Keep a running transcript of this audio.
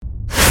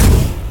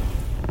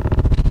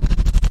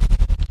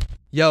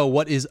Yo,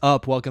 what is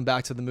up? Welcome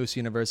back to the Moose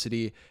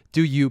University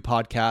Do You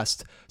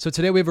podcast. So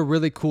today we have a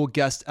really cool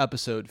guest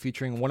episode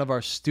featuring one of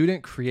our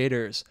student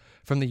creators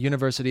from the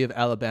University of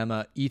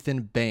Alabama,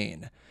 Ethan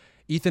Bain.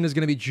 Ethan is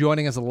going to be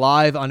joining us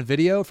live on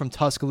video from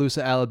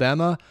Tuscaloosa,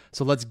 Alabama.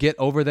 So let's get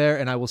over there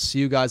and I will see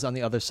you guys on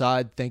the other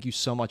side. Thank you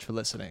so much for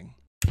listening.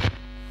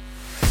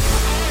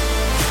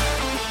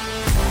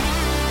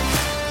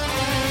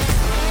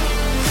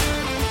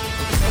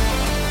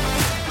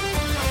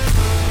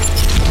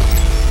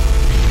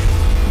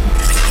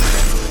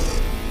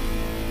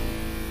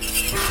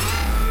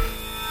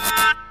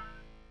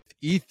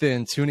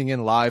 Ethan tuning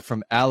in live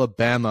from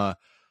Alabama.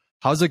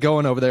 How's it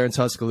going over there in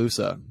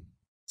Tuscaloosa?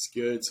 It's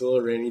good. It's a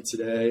little rainy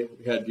today.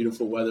 We had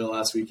beautiful weather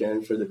last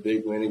weekend for the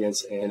big win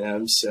against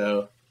A&M,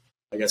 so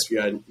I guess we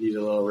need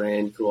a little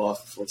rain to cool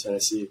off before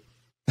Tennessee.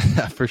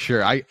 For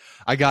sure. I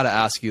got to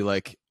ask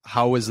you,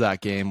 how was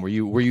that game? Were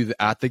you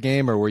at the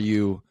game or were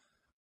you?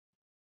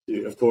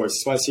 Dude, of course.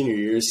 It's my senior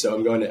year, so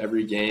I'm going to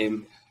every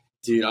game.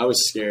 Dude, I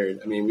was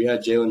scared. I mean, we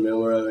had Jalen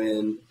Milroe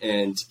in,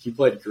 and he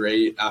played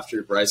great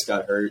after Bryce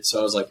got hurt.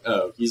 So I was like,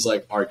 oh, he's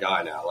like our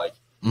guy now.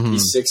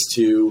 He's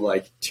 6'2",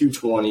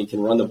 220,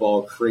 can run the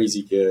ball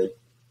crazy good.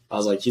 I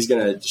was like, he's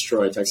going to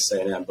destroy Texas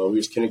A&M, but we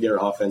just couldn't get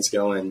our offense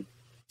going.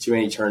 Too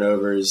many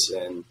turnovers,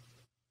 and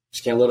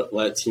just can't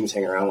let teams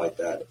hang around like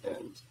that.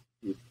 And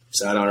we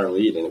sat on our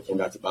lead, and it came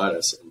back to bite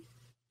us.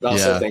 But I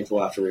was so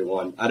thankful after we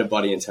won. I had a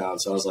buddy in town,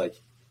 so I was like,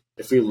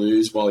 if we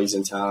lose while he's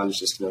in town, it's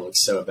just going to look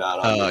so bad.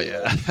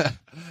 Yeah.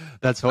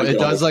 That's what it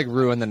does,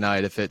 ruin the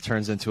night if it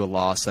turns into a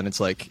loss. And it's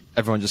like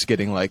everyone just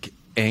getting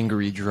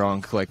angry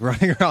drunk,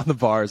 running around the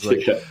bars,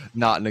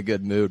 not in a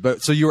good mood.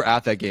 But so you were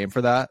at that game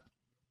for that?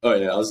 Oh,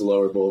 yeah. I was the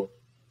lower bowl.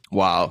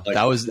 Wow.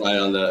 That was right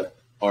on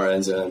our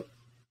end zone.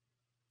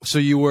 So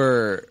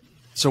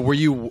were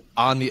you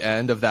on the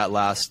end of that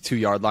last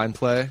 2-yard line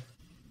play?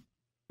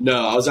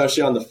 No, I was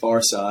actually on the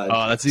far side.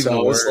 Oh, that's even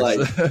worse.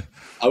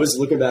 I was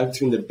looking back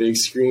between the big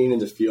screen and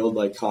the field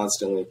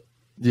constantly.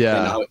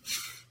 Yeah.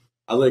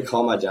 And I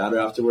call my dad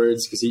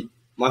afterwards because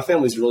my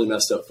family's really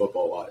messed up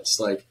football wise.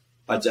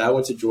 My dad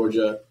went to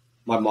Georgia,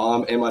 my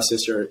mom and my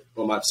sister.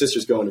 Well, my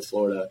sister's going to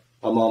Florida.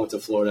 My mom went to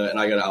Florida, and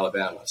I go to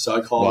Alabama. So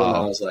I called him, and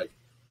I was like,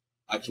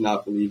 I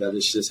cannot believe that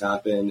this just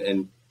happened.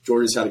 And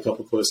Georgia's had a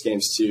couple close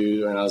games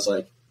too, and I was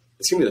like,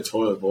 it's gonna be the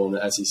toilet bowl in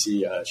the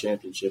SEC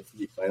championship if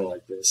you keep playing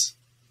like this.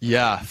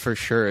 Yeah, for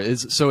sure.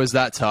 Is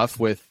that tough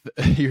with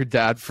your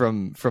dad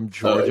from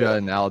Georgia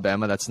and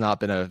Alabama? That's not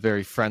been a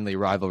very friendly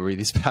rivalry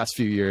these past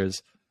few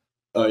years.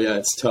 Oh, yeah,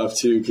 it's tough,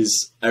 too,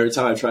 because every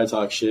time I try to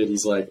talk shit,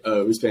 he's like,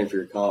 oh, who's paying for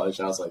your college?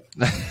 And I was like,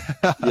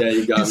 yeah,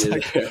 you got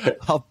me there.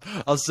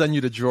 I'll send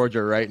you to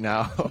Georgia right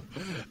now.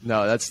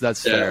 No,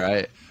 that's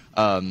fair.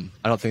 I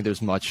don't think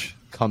there's much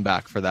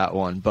comeback for that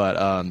one. But,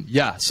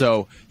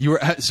 so you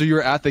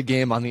were at the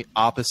game on the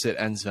opposite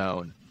end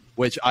zone,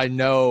 which I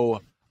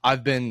know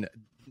I've been –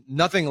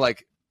 nothing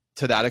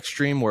to that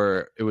extreme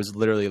where it was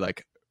literally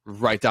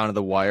right down to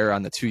the wire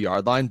on the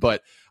 2-yard line.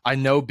 But I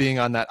know being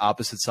on that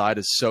opposite side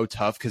is so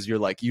tough because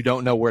you're you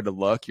don't know where to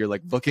look. You're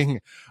looking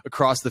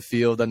across the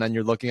field and then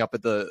you're looking up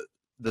at the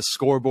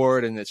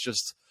scoreboard. And it's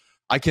just,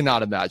 I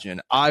cannot imagine.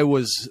 I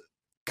was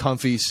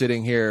comfy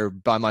sitting here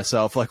by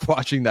myself,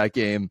 watching that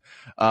game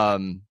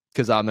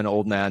because I'm an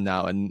old man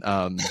now. And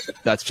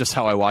that's just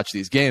how I watch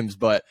these games.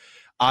 But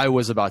I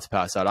was about to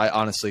pass out. I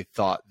honestly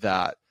thought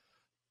that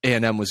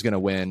A&M was going to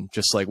win.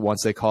 Just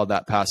once they called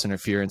that pass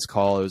interference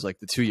call, it was the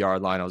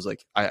 2-yard line. I was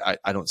like, I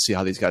don't see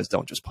how these guys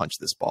don't just punch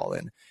this ball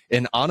in.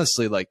 And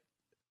honestly, that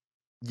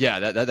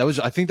was,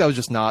 I think that was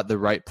just not the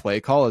right play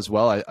call as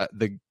well.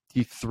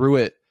 He threw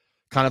it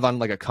kind of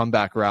on a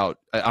comeback route.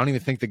 I don't even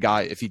think the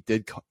guy, if he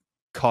did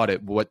caught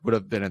it, would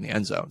have been in the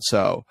end zone.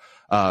 So,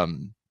 not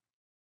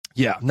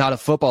a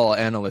football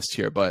analyst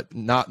here, but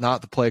not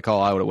the play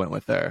call I would have went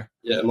with there.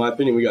 Yeah, in my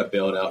opinion, we got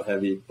bailed out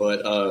heavy,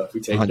 but we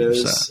take 100%.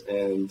 Those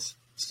and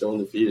still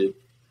undefeated.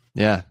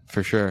 Yeah,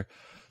 for sure.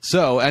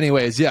 So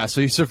anyways,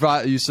 so you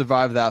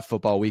survived that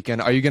football weekend.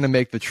 Are you going to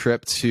make the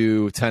trip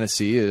to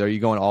Tennessee? Are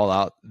you going all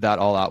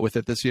out with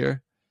it this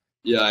year?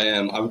 Yeah, I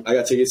am. I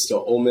got tickets to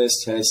Ole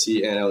Miss,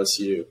 Tennessee, and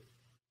LSU.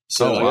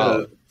 So I got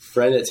a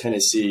friend at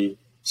Tennessee,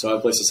 so I have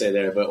a place to stay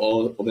there. But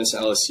Ole Miss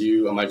and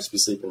LSU, I might just be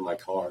sleeping in my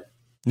car.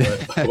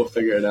 But we'll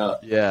figure it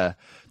out. Yeah.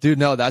 Dude,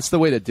 no, that's the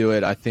way to do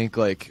it. I think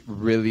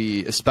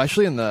really,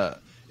 especially in the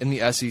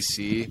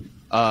SEC,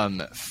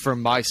 for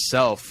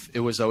myself,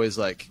 it was always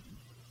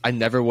I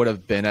never would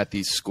have been at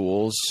these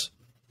schools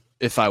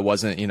if I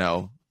wasn't,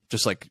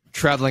 just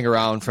traveling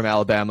around from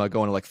Alabama,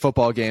 going to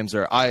football games,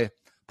 or I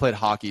played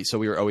hockey. So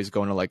we were always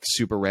going to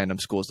super random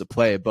schools to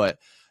play, but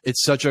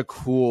it's such a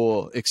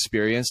cool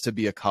experience to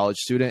be a college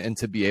student and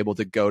to be able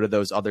to go to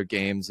those other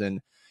games.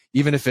 And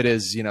even if it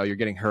is, you're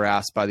getting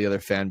harassed by the other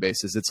fan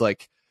bases, it's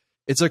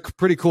it's a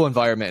pretty cool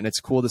environment, and it's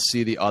cool to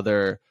see the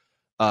other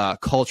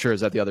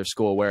cultures at the other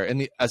school, where in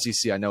the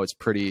SEC, I know it's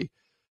pretty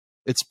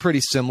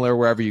similar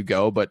wherever you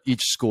go, but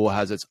each school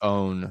has its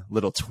own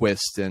little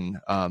twist and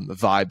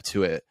vibe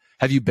to it.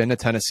 Have you been to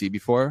Tennessee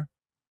before?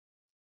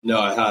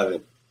 No, I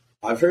haven't.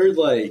 I've heard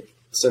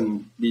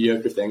some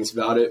mediocre things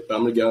about it, but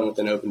I'm going to go in with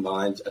an open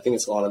mind. I think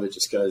it's a lot of it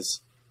just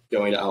because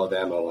going to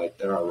Alabama, like,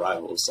 they're our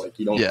rivals. Like,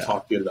 you don't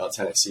talk good about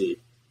Tennessee.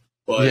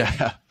 But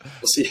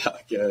we'll see how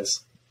it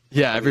goes.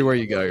 Yeah, everywhere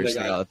you go, you're just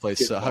like, oh, the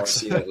place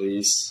sucks. At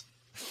least.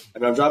 I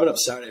mean, I'm driving up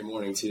Saturday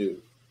morning,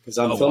 too, because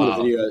I'm filming a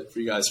video for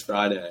you guys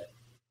Friday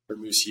for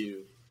Moose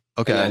U.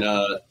 Okay. And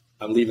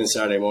I'm leaving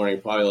Saturday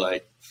morning, probably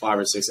like 5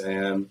 or 6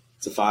 a.m.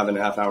 It's a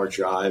 5.5 hour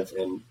drive,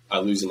 and I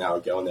lose an hour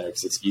going there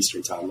because it's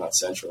Eastern time, not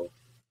Central.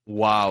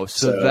 Wow.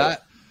 So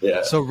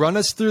run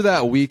us through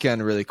that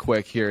weekend really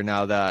quick here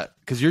now that,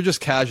 because you're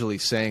just casually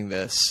saying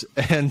this,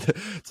 and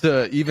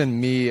to even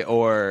me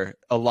or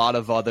a lot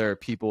of other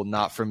people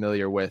not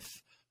familiar with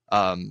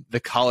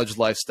the college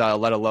lifestyle,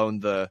 let alone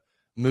the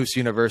Moose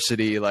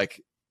University,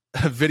 like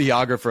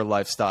videographer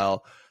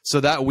lifestyle.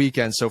 So that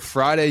weekend, so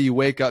Friday you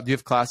wake up, do you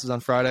have classes on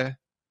Friday?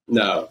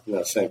 No,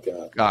 thank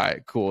God. All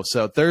right, cool.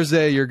 So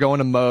Thursday you're going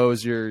to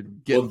Moe's, you're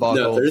getting buckled.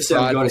 No, Thursday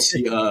I'm going to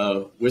see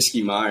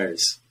Whiskey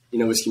Myers. You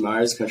know Whiskey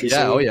Myers, country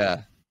singer? Yeah, oh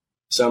yeah.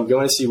 So I'm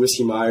going to see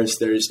Whiskey Myers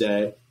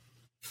Thursday.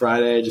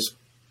 Friday, just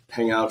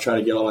hang out, try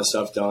to get all my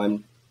stuff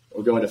done.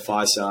 We're going to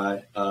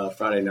Phi-Sci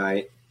Friday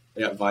night. I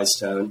got Vice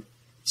Tone.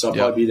 So I'll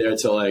probably be there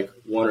till like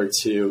 1 or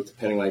 2,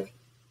 depending like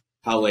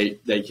how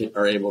late they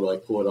are able to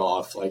like pull it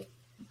off, like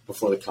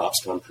before the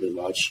cops come pretty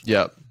much.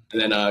 Yep.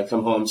 And then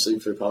come home,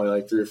 sleep for probably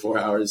like 3 or 4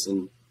 hours,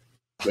 and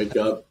wake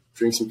up,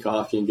 drink some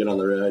coffee, and get on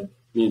the road.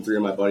 Me and 3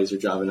 of my buddies are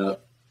driving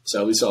up.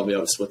 So at least I'll be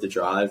able to split the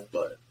drive,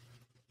 but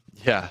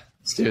yeah.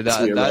 Dude,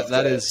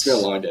 that is it's been a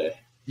long day.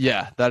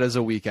 Yeah, that is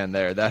a weekend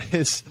there. That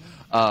is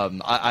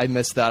I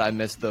missed that. I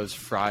missed those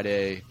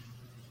Friday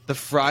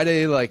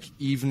like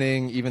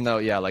evening, even though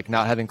like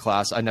not having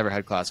class. I never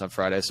had class on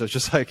Friday. So it's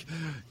just like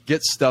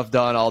get stuff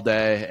done all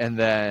day, and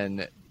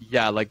then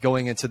like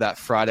going into that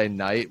Friday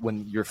night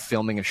when you're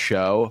filming a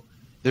show,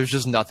 there's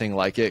just nothing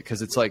like it,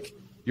 because it's like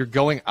you're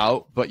going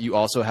out, but you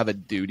also have a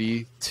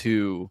duty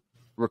to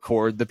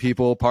record the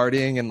people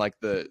partying and like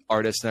the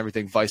artists and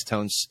everything. Vice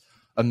Tone's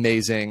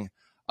amazing.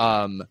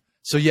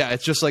 So yeah,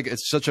 it's just like,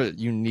 it's such a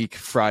unique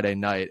Friday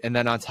night. And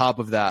then on top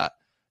of that,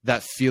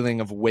 that feeling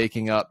of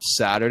waking up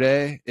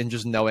Saturday and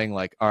just knowing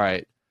like, all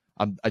right,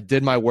 I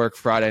did my work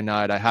Friday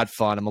night. I had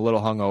fun. I'm a little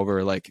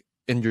hungover, like,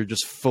 and you're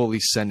just fully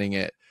sending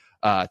it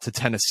to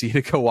Tennessee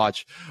to go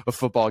watch a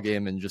football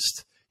game and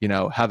just,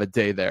 have a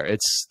day there.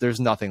 There's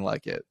nothing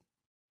like it.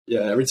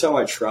 Yeah. Every time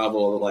I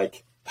travel,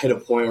 like I hit a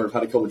point where I've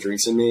had a couple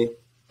drinks in me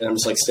and I'm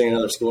just like staying at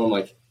another school. I'm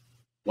like,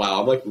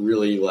 wow, I'm like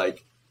really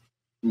like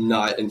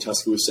not in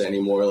Tuscaloosa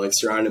anymore, like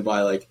surrounded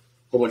by like a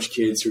whole bunch of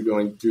kids who are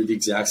going through the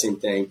exact same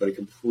thing, but a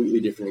completely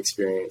different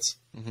experience.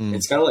 Mm-hmm.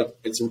 It's kind of like,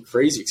 it's a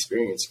crazy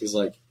experience because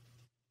like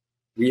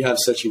we have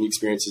such unique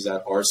experiences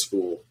at our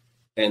school.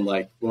 And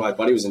like when my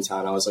buddy was in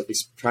town, I was like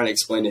trying to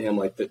explain to him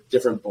like the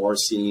different bar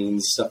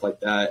scenes, stuff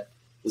like that.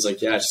 He's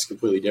like, yeah, it's just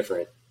completely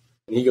different.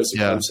 And he goes to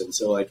Clemson.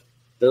 So like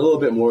they're a little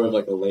bit more of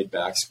like a laid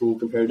back school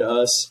compared to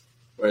us.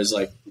 Whereas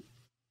like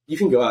you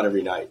can go out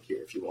every night here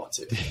if you want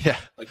to. Yeah.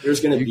 Like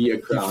there's going to be a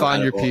crowd. You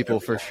find your people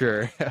for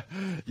sure.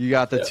 You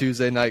got the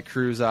Tuesday night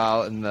cruise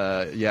out, and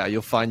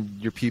you'll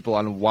find your people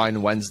on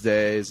Wine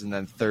Wednesdays, and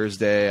then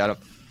Thursday.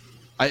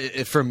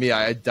 For me,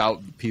 I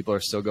doubt people are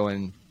still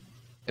going.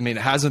 I mean,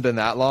 it hasn't been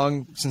that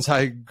long since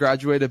I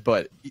graduated,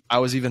 but I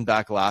was even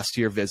back last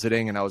year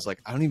visiting, and I was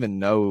like, I don't even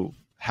know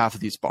half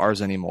of these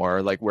bars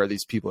anymore, like where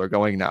these people are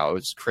going now.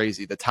 It's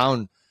crazy. The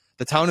town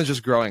is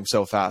just growing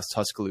so fast,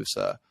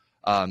 Tuscaloosa.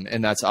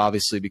 And that's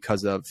obviously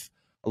because of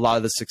a lot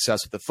of the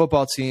success with the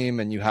football team.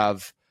 And you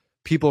have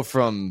people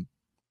for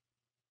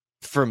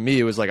me,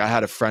 it was like I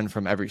had a friend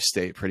from every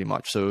state pretty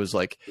much. So it was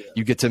like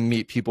you get to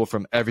meet people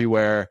from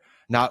everywhere,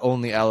 not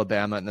only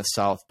Alabama in the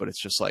South, but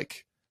it's just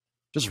like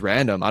just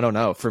random. I don't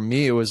know. For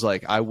me, it was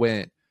like I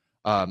went,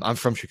 I'm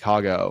from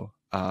Chicago.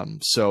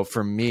 So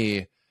for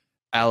me,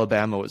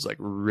 Alabama was like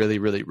really,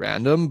 really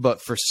random.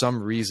 But for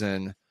some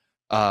reason,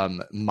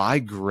 my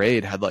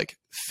grade had like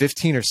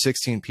 15 or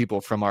 16 people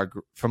from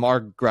our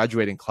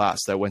graduating class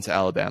that went to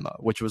Alabama,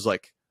 which was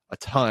like a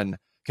ton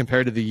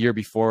compared to the year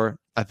before.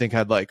 I think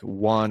had like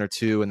 1 or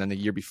 2, and then the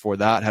year before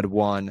that had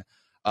 1.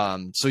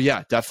 So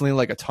yeah, definitely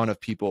like a ton of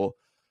people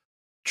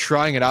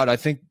trying it out. I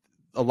think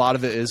a lot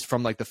of it is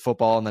from like the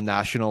football and the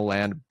national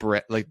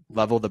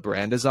level the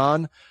brand is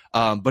on.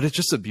 But it's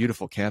just a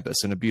beautiful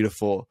campus and a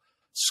beautiful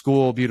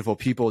school, beautiful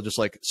people, just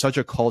like such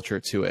a culture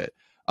to it.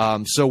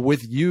 So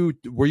with you,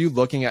 were you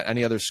looking at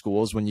any other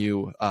schools when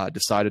you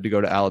decided to go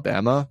to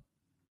Alabama?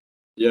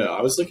 Yeah,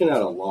 I was looking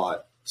at a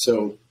lot.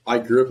 So I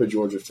grew up a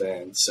Georgia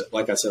fan,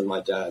 like I said, with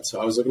my dad.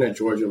 So I was looking at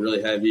Georgia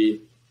really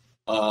heavy.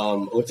 I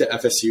looked at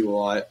FSU a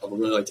lot. I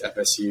really liked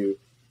FSU.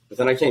 But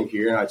then I came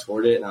here and I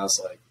toured it, and I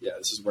was like, yeah,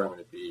 this is where I'm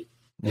going to be.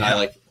 And I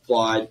like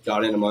applied,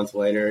 got in a month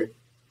later.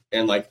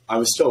 And like I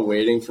was still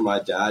waiting for my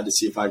dad to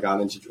see if I got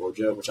into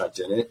Georgia, which I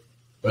didn't.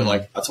 But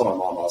like I told my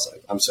mom, I was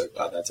like, I'm so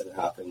glad that didn't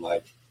happen.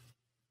 Like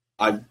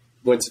I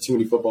went to too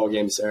many football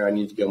games there. I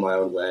need to go my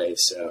own way.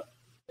 So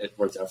it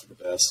worked out for the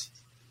best.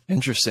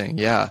 Interesting.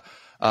 Yeah.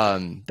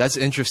 That's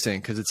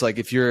interesting. Cause it's like,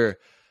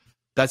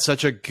 that's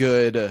such a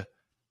good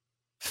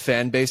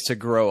fan base to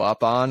grow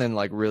up on, and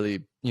like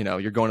really, you know,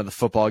 you're going to the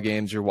football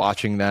games, you're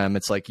watching them.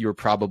 It's like you were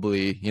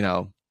probably, you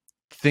know,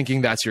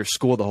 thinking that's your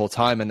school the whole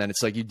time. And then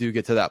it's like you do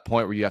get to that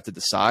point where you have to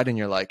decide, and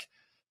you're like,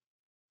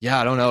 yeah,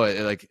 I don't know.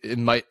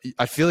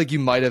 I feel like you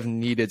might have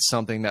needed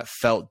something that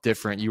felt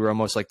different. You were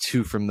almost like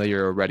too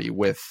familiar already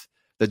with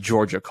the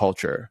Georgia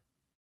culture.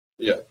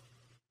 Yeah.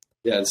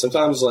 Yeah. And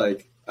sometimes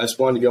like I just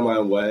wanted to go my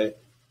own way.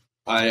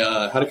 I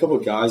had a couple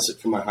of guys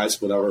from my high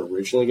school that were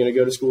originally going to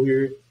go to school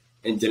here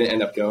and didn't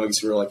end up going.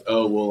 So we were like,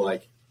 oh, we'll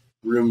like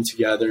room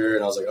together.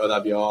 And I was like, oh,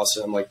 that'd be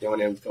awesome. Like going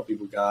in with a couple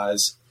people guys.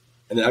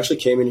 And then actually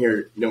came in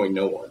here knowing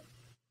no one,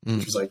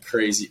 which was like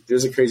crazy. It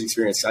was a crazy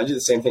experience. I did the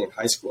same thing in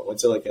high school. I went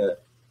to like a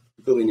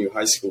completely new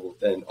high school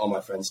than all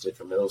my friends did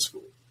from middle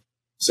school.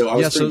 So I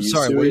was pretty used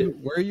to it.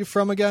 Where are you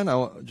from again?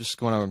 I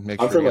just want to make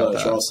sure. I'm from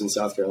Charleston,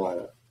 South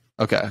Carolina.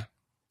 Okay.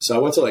 So I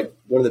went to like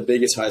one of the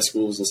biggest high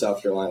schools in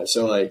South Carolina.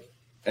 So like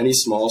any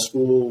small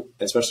school,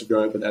 especially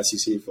growing up with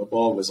SEC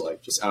football, was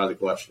like just out of the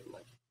question.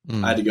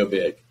 Like I had to go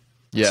big.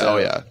 Yeah. So,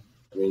 yeah.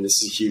 I mean,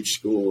 this is a huge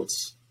school.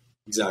 It's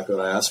exactly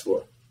what I asked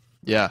for.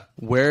 Yeah.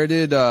 Where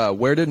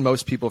did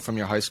most people from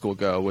your high school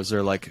go? Was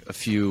there like a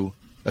few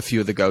of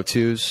the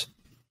go-tos?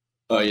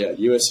 Oh yeah,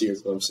 USC or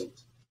Clemson.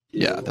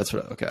 Yeah, that's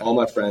what. Okay. All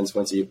my friends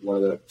went to one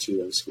of the two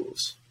of those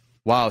schools.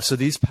 Wow. So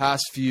these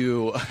past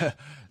few,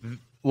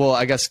 well,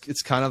 I guess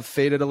it's kind of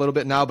faded a little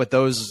bit now, but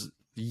those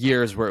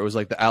years where it was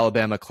like the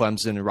Alabama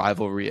Clemson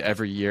rivalry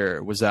every year,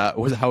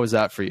 how was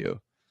that for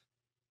you?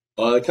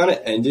 It kind of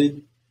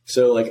ended.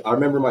 So like I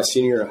remember my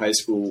senior year of high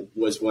school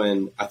was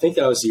when I think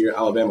that was the year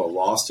Alabama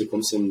lost to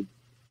Clemson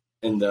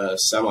in the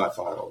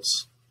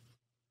semifinals.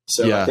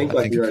 So yeah, I think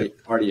we were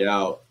already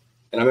out.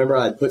 And I remember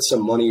I put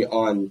some money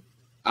on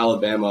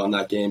Alabama on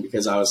that game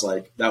because I was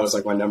like, that was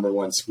like my number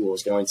one school I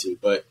was going to.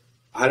 But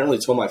I hadn't really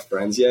told my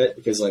friends yet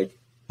because like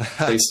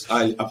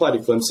I applied to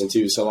Clemson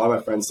too. So a lot of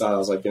my friends thought I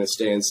was like going to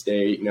stay in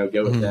state, you know,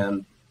 go with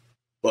them.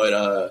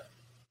 But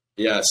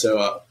yeah,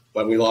 so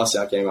when we lost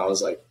that game, I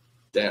was like,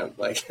 damn,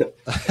 like it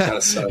kind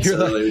of sucks.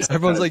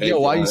 Everyone's like, yo,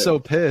 why are you so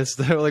pissed?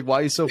 They're like, why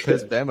are you so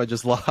pissed? Bama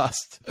just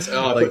lost.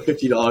 I put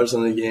 $50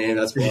 on the game.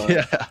 That's why.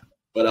 Yeah.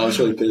 But I was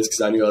really pissed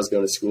because I knew I was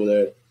going to school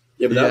there.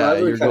 Yeah, but that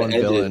rivalry kind of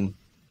ended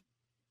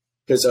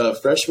because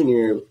freshman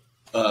year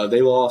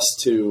they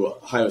lost to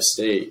Ohio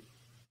State,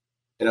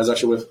 and I was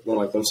actually with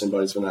one of my Clemson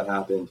buddies when that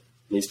happened, and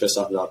he's pissed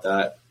off about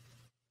that.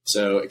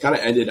 So it kind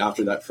of ended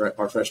after that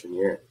our freshman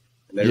year,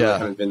 and they really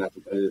haven't been that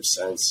competitive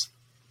since.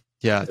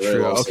 Yeah,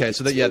 true. Okay,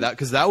 so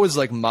that was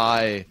like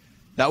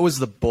that was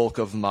the bulk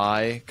of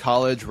my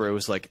college, where it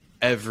was like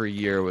every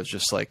year was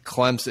just like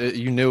Clemson.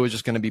 You knew it was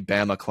just going to be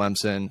Bama,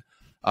 Clemson.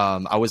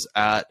 I was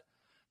at.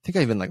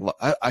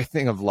 I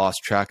think I've lost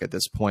track at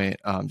this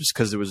point, just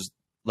because it was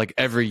like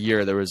every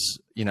year there was,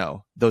 you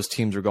know, those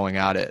teams were going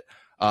at it.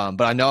 But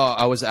I know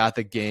I was at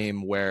the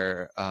game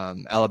where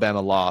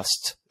Alabama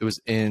lost. It was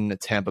in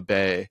Tampa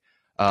Bay,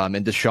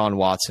 and Deshaun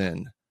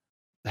Watson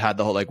had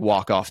the whole like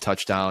walk-off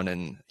touchdown,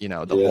 and you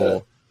know the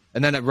whole.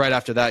 And then right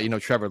after that, you know,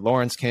 Trevor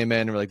Lawrence came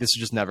in, and we're like, this is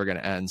just never going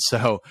to end.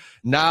 So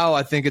now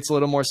I think it's a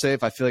little more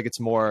safe. I feel like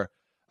it's more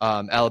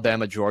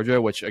Alabama,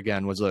 Georgia, which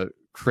again was a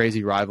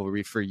crazy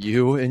rivalry for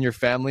you and your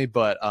family,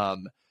 but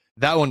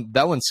that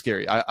one's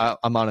scary.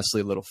 I'm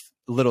honestly a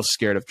little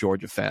scared of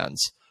Georgia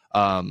fans.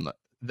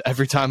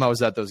 Every time I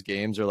was at those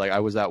games, or like I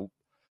was at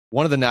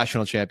one of the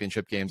national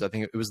championship games, I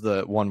think it was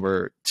the one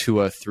where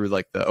Tua threw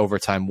like the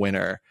overtime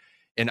winner,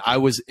 and I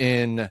was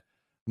in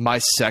my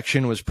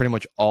section was pretty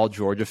much all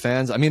Georgia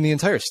fans. I mean, the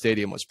entire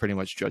stadium was pretty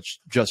much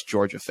just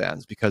Georgia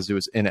fans because it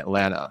was in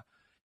Atlanta.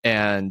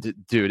 And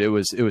dude, it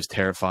was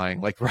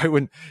terrifying. Like right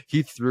when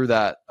he threw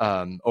that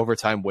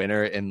overtime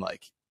winner, and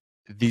like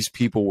these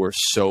people were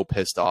so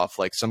pissed off.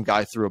 Like some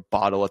guy threw a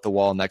bottle at the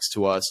wall next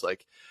to us,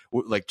 like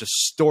just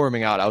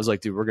storming out. I was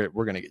like, dude,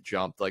 we're gonna get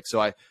jumped. Like, so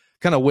I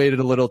kind of waited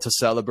a little to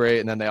celebrate,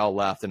 and then they all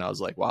left, and I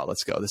was like, wow,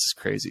 let's go. This is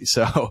crazy.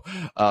 So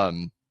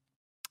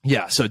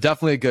yeah, so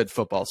definitely a good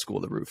football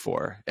school to root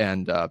for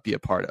and be a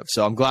part of.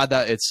 So I'm glad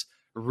that it's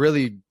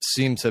really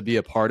seemed to be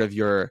a part of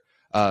your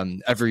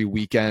every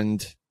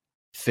weekend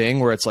thing,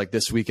 where it's like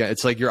this weekend,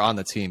 it's like you're on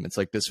the team. It's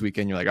like this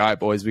weekend, you're like, all right,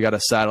 boys, we got to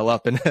saddle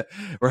up and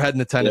we're heading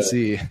to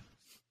Tennessee.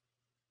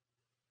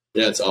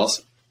 Yeah, it's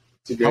awesome.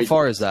 How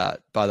far is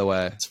that, by the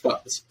way? It's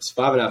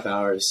 5.5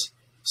 hours.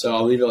 So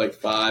I'll leave at like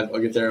 5. I'll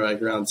get there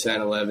like around 10,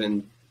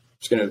 11.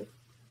 Just going to,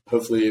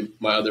 hopefully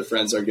my other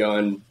friends they're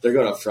going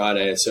on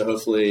Friday. So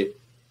hopefully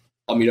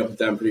I'll meet up with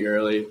them pretty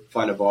early,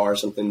 find a bar or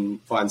something,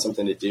 find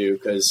something to do.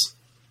 Cause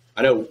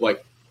I know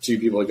like 2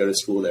 people that go to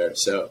school there.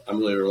 So I'm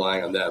really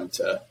relying on them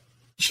to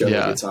show me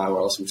a good time, or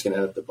else I'm just going to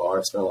end up at the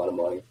bar, spend a lot of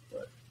money.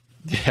 But.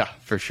 Yeah,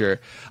 for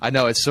sure. I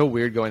know it's so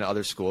weird going to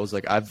other schools.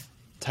 Like I've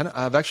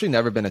actually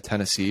never been to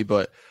Tennessee,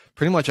 but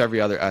pretty much every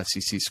other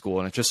SEC school.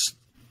 And it just,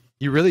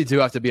 you really do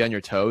have to be on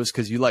your toes,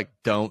 because you like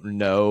don't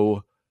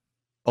know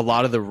a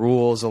lot of the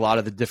rules, a lot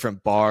of the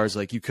different bars.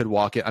 Like you could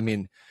walk in. I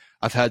mean,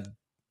 I've had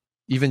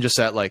even just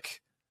at like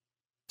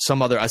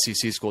some other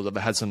SEC schools have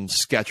had some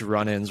sketch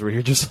run-ins where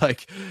you're just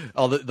like,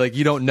 like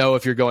you don't know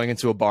if you're going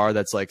into a bar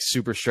that's like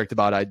super strict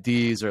about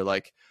IDs or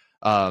like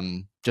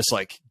just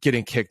like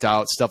getting kicked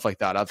out, stuff like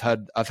that.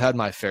 I've had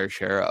my fair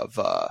share of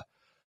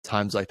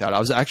times like that. I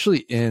was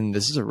actually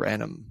this is a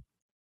random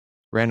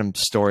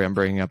story I'm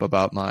bringing up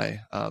about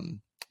my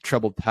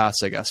troubled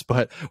past, I guess,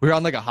 but we were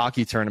on like a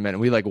hockey tournament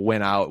and we like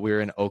went out. We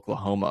were in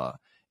Oklahoma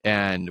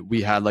and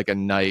we had like a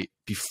night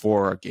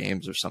before our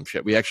games or some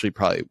shit. We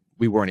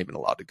weren't even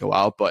allowed to go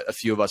out, but a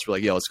few of us were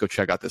like, yeah, let's go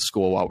check out this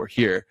school while we're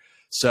here.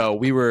 So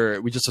we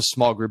just a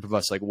small group of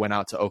us like went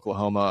out to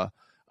Oklahoma,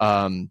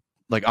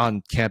 like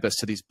on campus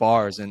to these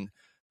bars, and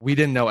we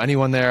didn't know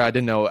anyone there.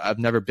 I've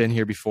never been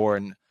here before.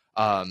 And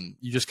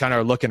you just kind of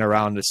are looking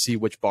around to see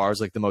which bar is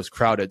like the most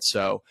crowded.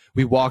 So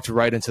we walked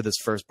right into this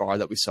first bar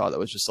that we saw that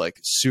was just like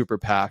super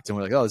packed, and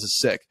we're like, oh, this is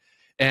sick.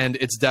 And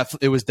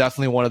it was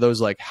definitely one of those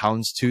like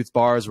houndstooth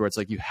bars where it's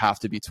like you have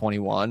to be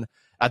 21.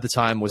 At the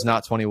time was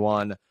not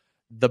 21.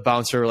 The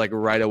bouncer like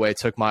right away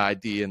took my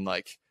ID and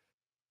like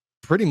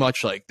pretty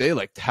much like they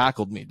like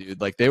tackled me,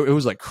 dude. Like it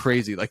was like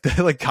crazy. Like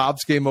like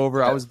cops came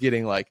over. I was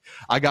getting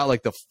I got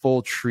like the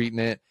full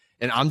treatment,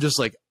 and I'm just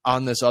like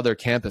on this other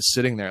campus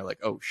sitting there like,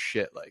 oh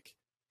shit, like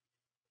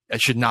I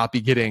should not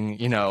be getting,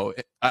 I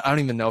don't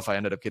even know if I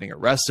ended up getting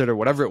arrested or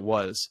whatever it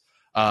was.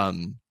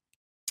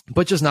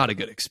 But just not a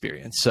good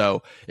experience.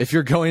 So if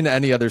you're going to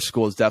any other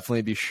schools,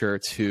 definitely be sure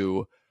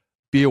to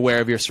be aware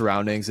of your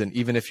surroundings. And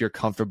even if you're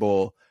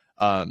comfortable,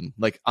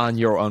 like on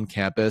your own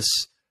campus,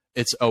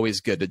 it's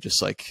always good to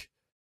just like,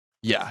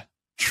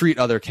 treat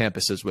other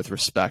campuses with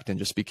respect and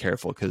just be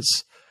careful,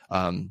 because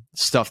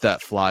stuff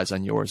that flies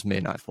on yours may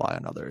not fly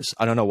on others.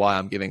 I don't know why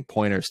I'm giving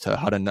pointers to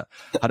how to not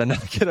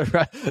get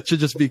arrested. It should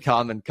just be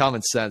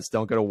common sense.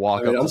 Don't go to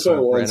walk up. I'm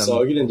so one, so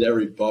I'll get into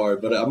every bar,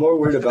 but I'm more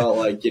worried about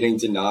like getting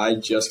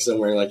denied just because I'm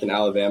wearing like an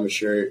Alabama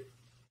shirt,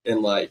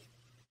 and like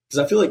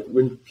because I feel like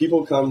when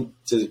people come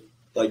to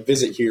like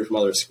visit here from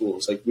other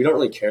schools, like we don't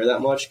really care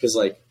that much because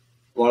like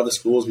a lot of the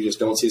schools we just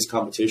don't see as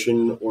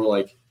competition, or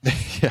like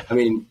I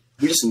mean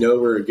we just know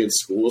we're a good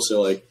school,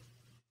 so like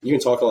you can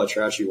talk all the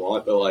trash you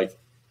want, but like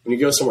when you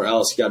go somewhere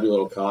else, you gotta be a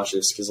little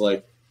cautious because,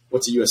 like,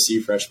 what's a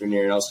USC freshman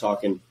year? And I was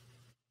talking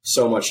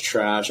so much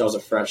trash. I was a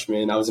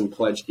freshman. I was in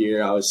pledge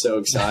gear. I was so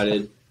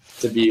excited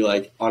to be,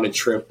 like, on a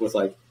trip with,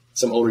 like,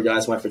 some older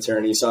guys in my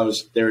fraternity. So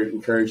they were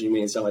encouraging me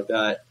and stuff like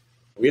that.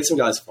 We had some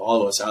guys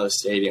follow us out of the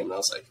stadium, and I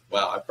was like,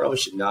 wow, I probably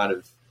should not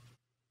have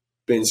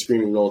been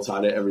screaming Roll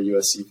Tide at every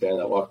USC fan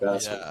that walked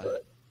past me.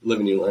 But live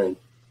and you learn.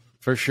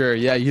 For sure.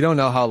 Yeah, you don't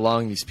know how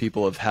long these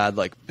people have had,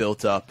 like,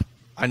 built up.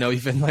 I know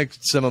even like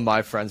some of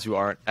my friends who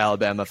aren't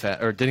Alabama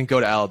fan or didn't go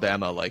to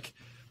Alabama, like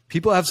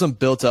people have some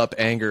built up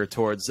anger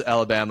towards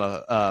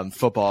Alabama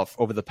football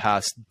over the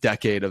past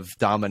decade of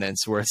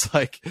dominance, where it's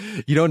like,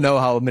 you don't know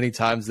how many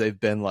times they've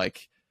been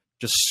like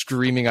just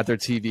screaming at their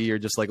TV or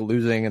just like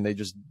losing, and they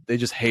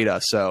just hate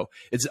us. So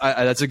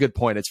that's a good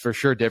point. It's for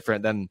sure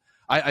different than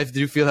I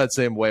do feel that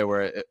same way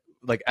where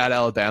like at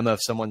Alabama, if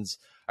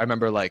I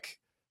remember like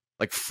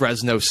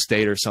Fresno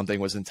State or something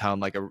was in town,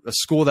 like a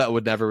school that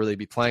would never really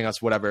be playing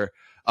us, whatever.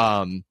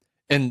 And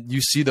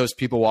you see those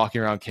people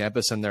walking around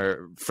campus in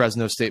their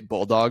Fresno State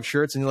Bulldog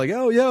shirts, and you're like,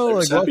 oh, yo,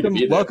 like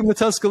welcome to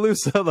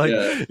Tuscaloosa. Like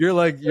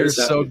you're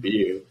so,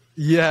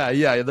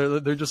 yeah.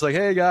 They're just like,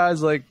 hey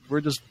guys, like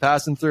we're just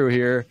passing through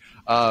here.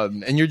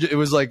 And it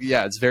was like,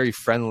 it's very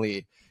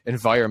friendly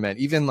environment.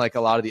 Even like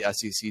a lot of the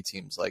SEC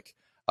teams, like,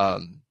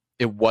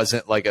 it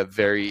wasn't like it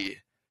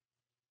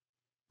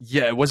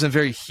wasn't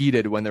very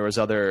heated when there was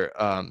other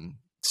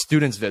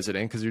students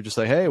visiting, because you're just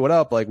like, hey, what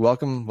up? Like,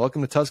 welcome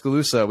to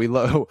Tuscaloosa. We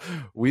love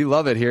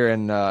it here,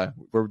 and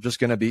we're just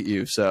gonna beat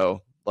you.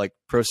 So like,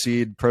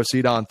 proceed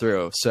on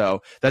through.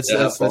 So that's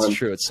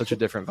true. It's such a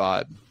different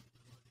vibe.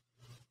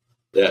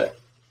 Yeah,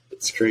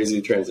 it's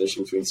crazy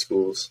transition between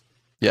schools.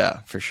 Yeah,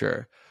 for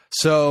sure.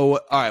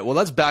 So all right, well,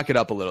 let's back it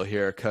up a little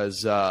here,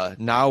 because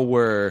now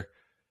we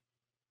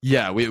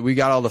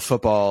got all the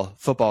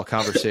football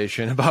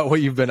conversation about what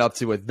you've been up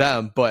to with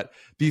them. But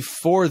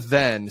before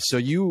then,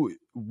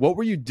 what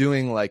were you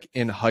doing like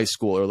in high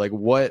school, or like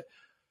what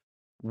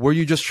were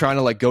you just trying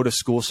to like go to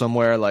school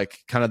somewhere, like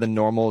kind of the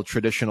normal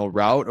traditional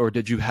route, or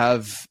did you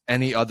have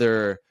any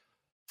other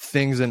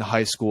things in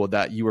high school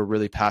that you were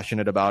really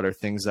passionate about, or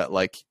things that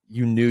like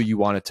you knew you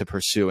wanted to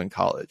pursue in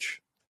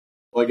college?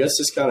 Well, I guess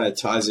this kind of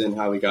ties in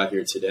how we got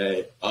here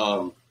today.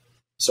 So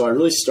I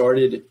really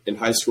started in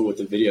high school with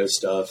the video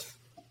stuff.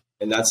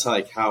 And that's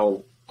like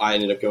how I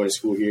ended up going to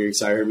school here,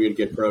 because I heard we had a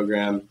good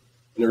program.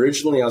 And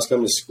originally I was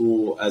coming to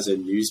school as a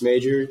news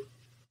major,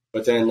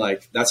 but then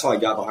like that's how I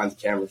got behind the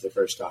camera for the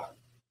first time.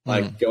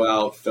 Like go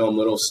out, film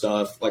little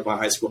stuff. Like my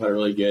high school had a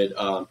really good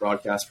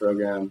broadcast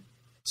program.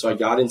 So I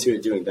got into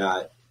it doing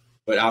that.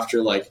 But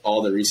after like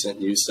all the recent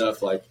news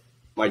stuff, like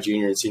my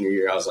junior and senior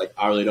year, I was like,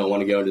 I really don't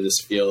want to go into this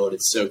field.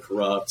 It's so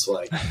corrupt.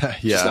 Like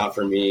it's not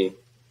for me.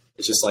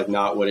 It's just like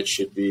not what it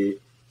should be.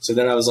 So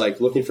then I was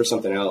like looking for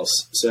something else.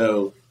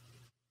 So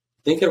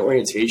I think at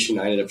orientation,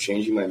 I ended up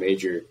changing my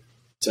major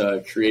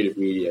to creative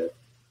media,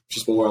 which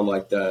is more on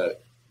like the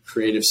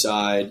creative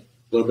side.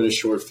 little bit of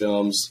short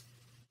films,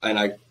 and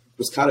I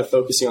was kind of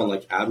focusing on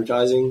like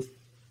advertising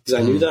because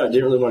I knew that I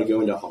didn't really want to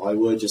go into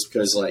Hollywood just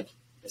because like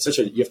it's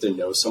you have to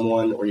know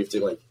someone or you have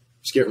to like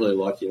just get really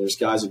lucky. And there's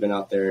guys who've been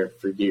out there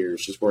for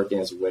years just working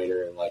as a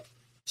waiter and like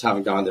just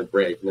haven't gotten their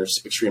break, and they're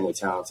extremely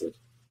talented.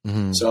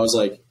 So I was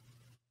like,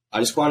 I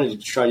just wanted to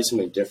try to do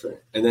something different.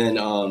 And then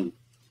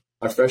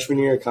my freshman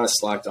year, I kind of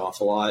slacked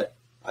off a lot.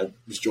 I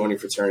was joining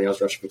fraternity. I was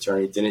rushing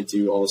fraternity. Didn't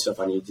do all the stuff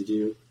I needed to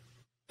do.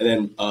 And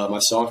then my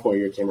sophomore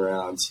year came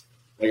around.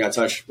 I got in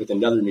touch with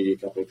another media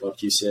company called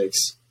Q6.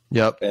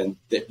 Yep. And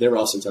they were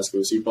also in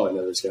Tuscaloosa, so you probably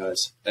know those guys.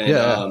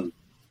 And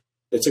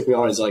they took me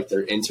on as like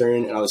their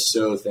intern, and I was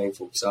so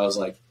thankful because I was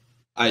like,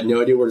 I had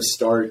no idea where to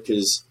start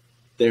because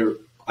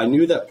I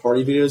knew that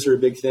party videos were a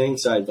big thing.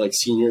 So I'd like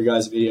seen your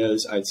guys' videos.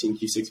 I'd seen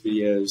Q6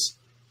 videos,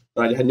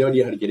 but I had no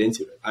idea how to get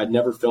into it. I'd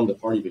never filmed a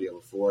party video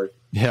before.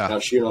 Yeah. And I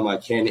was shooting on my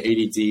Canon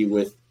 80D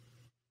with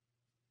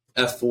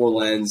f4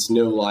 lens,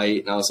 no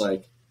light. And I was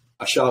like,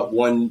 I shot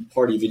one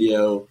party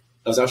video.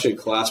 That was actually a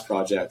class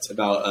project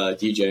about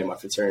DJ in my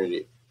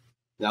fraternity.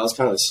 And that was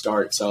kind of the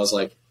start. So I was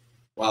like,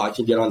 wow, I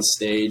can get on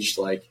stage,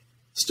 like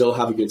still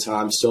have a good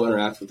time, still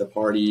interact with the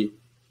party,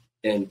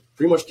 and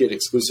pretty much get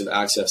exclusive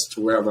access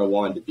to wherever I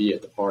wanted to be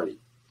at the party.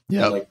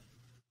 Yeah. Like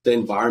the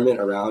environment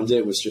around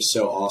it was just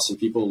so awesome.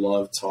 People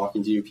loved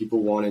talking to you. People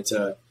wanted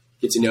to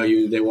get to know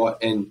you.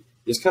 And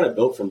it just kind of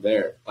built from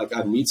there. Like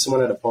I'd meet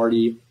someone at a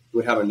party who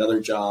would have another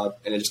job,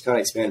 and it just kind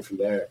of expanded from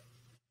there.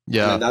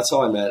 Yeah. And that's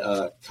how I met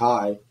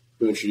Kai,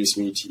 who introduced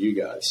me to you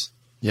guys.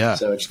 Yeah.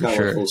 So it just kind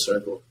of went full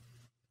circle.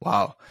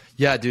 Wow.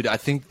 Yeah, dude. I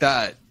think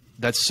that's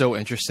so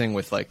interesting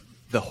with like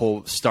the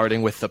whole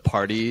starting with the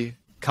party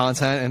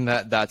content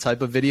and that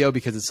type of video,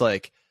 because it's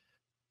like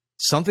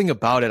something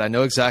about it. I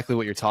know exactly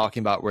what you're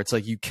talking about, where it's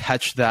like you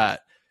catch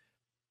that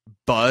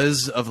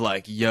buzz of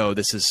like, yo,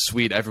 this is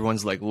sweet.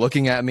 Everyone's like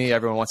looking at me.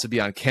 Everyone wants to be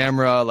on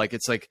camera. Like,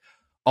 it's like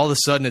all of a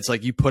sudden it's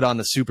like you put on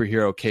the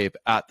superhero cape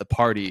at the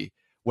party,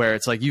 where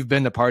it's like you've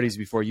been to parties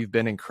before, you've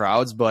been in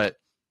crowds, but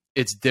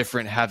it's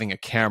different having a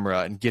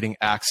camera and getting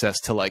access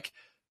to like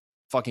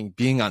fucking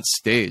being on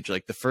stage.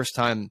 Like the first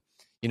time,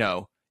 you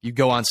know, you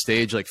go on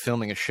stage, like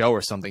filming a show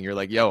or something, you're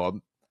like,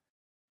 yo,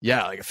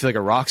 like I feel like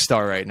a rock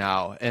star right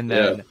now. And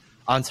then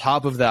on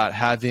top of that,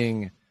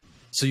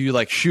 so you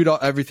like shoot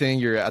everything,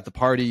 you're at the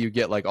party, you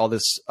get like all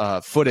this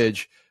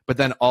footage, but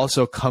then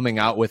also coming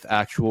out with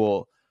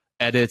actual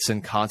edits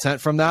and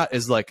content from that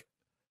is like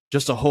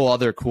just a whole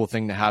other cool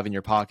thing to have in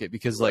your pocket,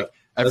 because like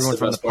everyone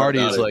from the party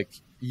is like,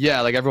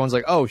 like everyone's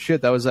like, oh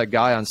shit, that was that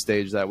guy on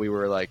stage that we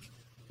were like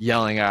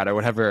yelling at or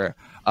whatever.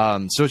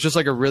 So it's just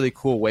like a really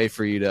cool way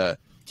for you to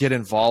get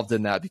involved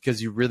in that,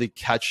 because you really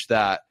catch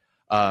that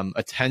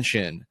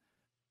attention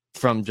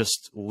from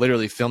just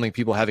literally filming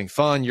people having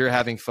fun. You're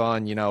having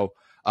fun, you know,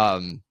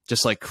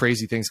 just like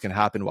crazy things can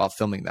happen while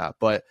filming that.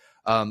 But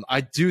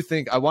I do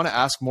think I want to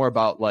ask more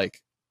about like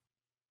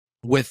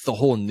with the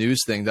whole news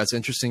thing. That's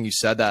interesting. You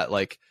said that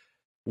like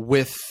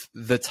with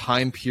the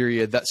time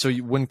period that,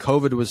 when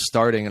COVID was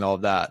starting and all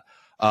of that.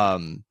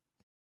 That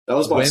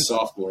was my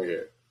sophomore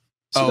year.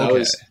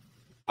 So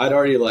I'd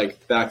already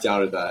like backed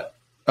out of that.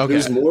 Okay. It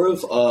was more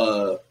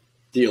of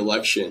the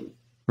election.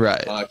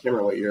 Right. I can't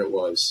remember what year it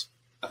was.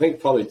 I think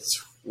probably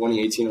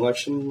 2018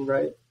 election,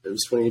 right? It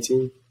was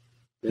 2018.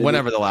 Maybe.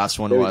 Whenever the last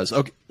one was.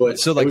 Okay. But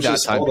so like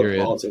that time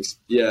period. Politics.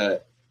 Yeah.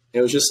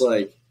 It was just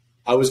like,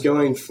 I was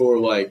going for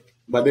like,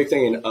 my big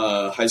thing in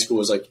high school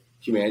was like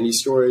humanity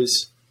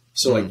stories.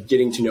 So like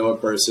getting to know a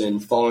person,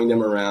 following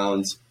them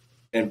around,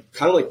 and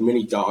kind of like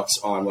mini docs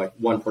on like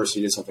one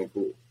person who did something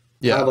cool.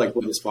 Yeah. Kind of like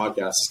what this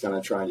podcast is kind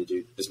of trying to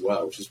do as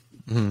well, which is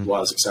why I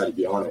was excited to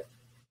be on it.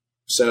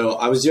 So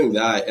I was doing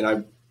that, and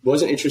I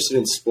wasn't interested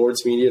in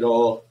sports media at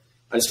all.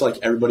 I just felt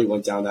like everybody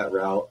went down that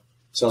route.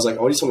 So I was like,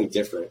 I want to do something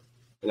different.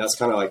 And that's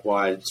kind of like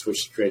why I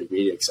switched to creative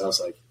media, because I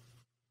was like,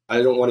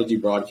 I don't want to do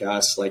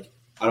broadcasts. Like,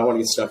 I don't want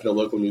to get stuck at a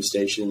local news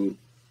station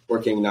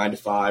working 9 to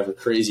 5 or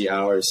crazy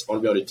hours. I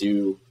want to be able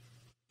to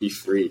be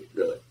free,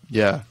 really.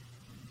 Yeah,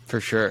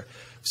 for sure.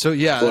 So,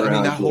 yeah, I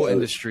mean, that whole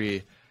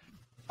industry,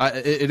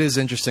 it is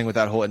interesting with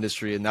that whole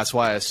industry. And that's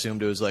why I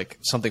assumed it was like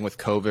something with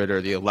COVID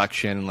or the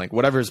election, like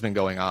whatever's been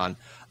going on.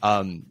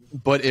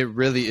 But it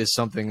really is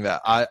something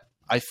that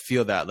I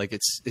feel that like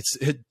it's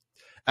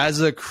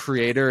as a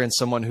creator and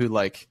someone who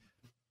like,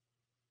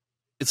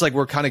 it's like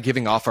we're kind of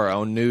giving off our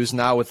own news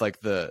now with like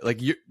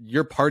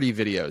your party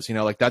videos, you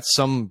know, like that's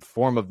some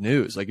form of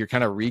news. Like you're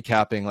kind of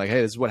recapping like,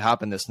 hey, this is what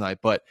happened this night,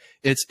 but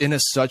it's in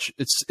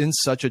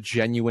such a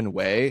genuine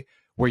way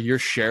where you're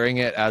sharing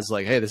it as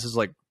like, hey, this is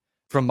like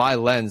from my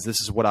lens, this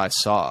is what I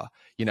saw,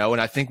 you know?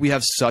 And I think we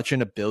have such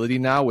an ability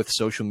now with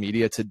social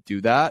media to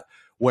do that,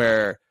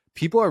 where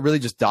people are really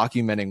just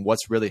documenting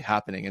what's really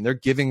happening, and they're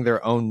giving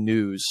their own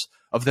news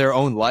of their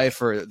own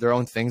life or their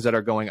own things that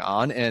are going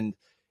on. And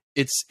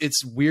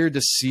it's weird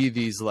to see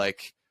these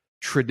like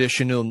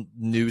traditional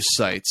news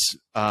sites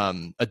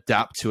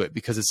adapt to it,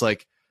 because it's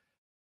like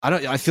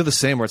I feel the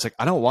same, where it's like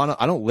I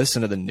don't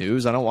listen to the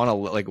news. I don't want to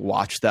like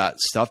watch that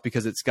stuff,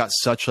 because it's got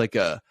such like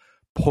a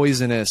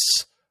poisonous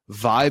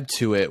vibe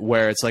to it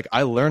where it's like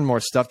I learn more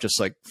stuff just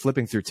like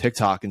flipping through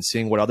TikTok and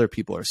seeing what other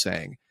people are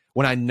saying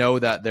when I know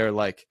that they're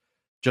like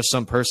just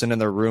some person in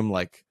their room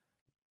like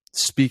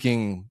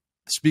speaking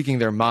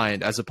their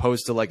mind, as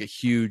opposed to like a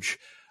huge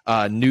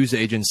news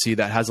agency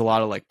that has a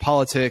lot of like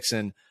politics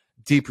and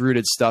deep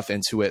rooted stuff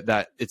into it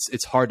that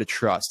it's hard to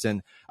trust.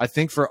 And I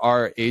think for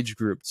our age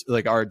groups,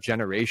 like our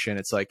generation,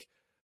 it's like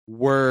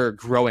we're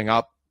growing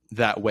up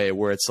that way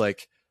where it's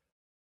like,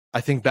 I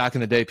think back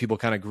in the day, people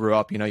kind of grew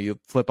up, you know, you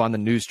flip on the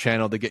news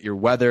channel to get your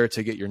weather,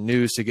 to get your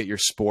news, to get your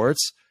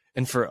sports.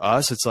 And for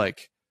us, it's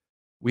like,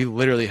 we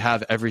literally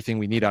have everything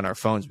we need on our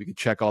phones. We could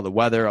check all the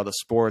weather, all the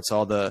sports,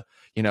 all the,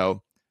 you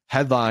know,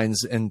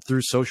 headlines, and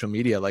through social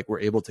media, like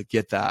we're able to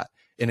get that.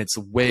 And it's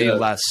way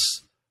less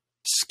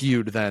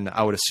skewed than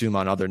I would assume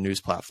on other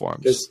news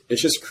platforms.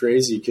 It's just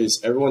crazy because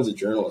everyone's a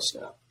journalist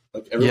now.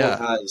 Like everyone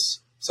has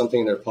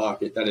something in their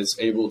pocket that is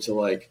able to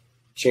like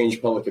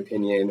change public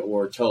opinion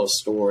or tell a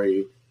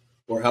story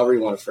or however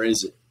you want to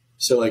phrase it.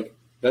 So like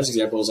best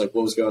example is like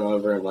what was going on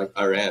over in like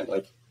Iran.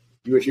 Like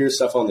you would hear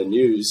stuff on the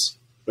news,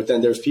 but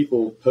then there's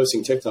people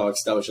posting TikToks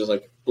that was just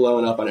like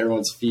blowing up on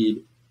everyone's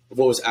feed of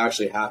what was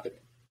actually happening.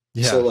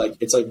 Yeah. So like,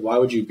 it's like, why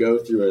would you go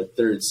through a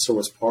third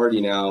source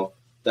party now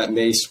that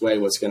may sway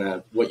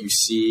what you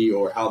see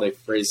or how they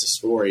phrase the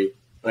story,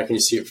 when I can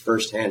just see it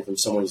firsthand from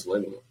someone who's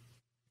living it?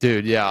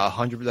 Dude, yeah,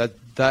 100%.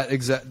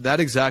 That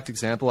exact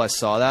example, I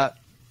saw that,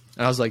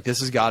 and I was like, this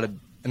has got to.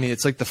 I mean,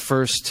 it's like the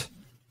first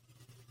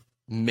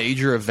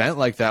major event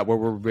like that where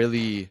we're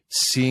really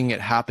seeing it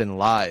happen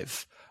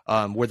live.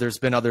 Where there's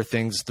been other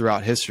things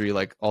throughout history,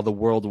 like all the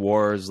world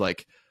wars,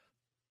 like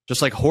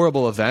just like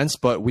horrible events,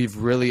 but we've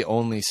really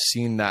only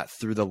seen that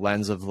through the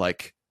lens of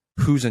like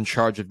who's in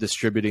charge of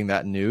distributing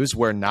that news,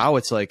 where now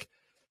it's like,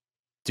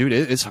 dude,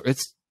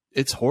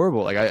 it's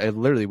horrible. Like I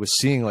literally was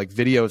seeing like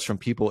videos from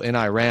people in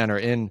Iran or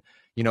in,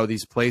 you know,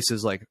 these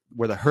places like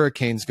where the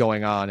hurricane's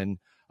going on,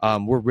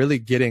 and we're really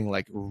getting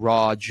like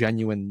raw,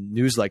 genuine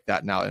news like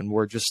that now. And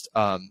we're just,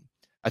 I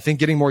think,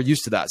 getting more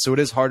used to that. So it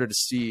is harder to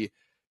see,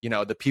 you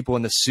know, the people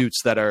in the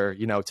suits that are,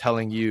 you know,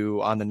 telling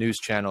you on the news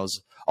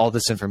channels all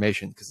this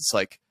information, because it's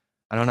like,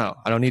 I don't know,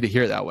 I don't need to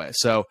hear it that way.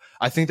 So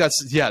I think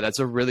that's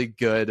a really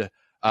good,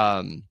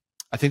 I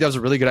think that was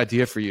a really good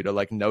idea for you to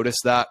like notice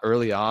that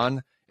early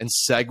on and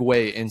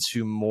segue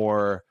into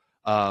more,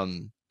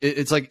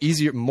 it's like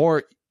easier,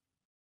 more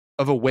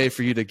of a way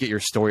for you to get your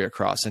story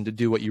across and to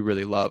do what you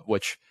really love,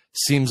 which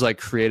seems like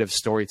creative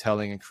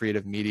storytelling and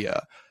creative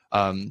media.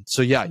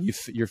 So yeah,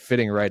 you're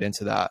fitting right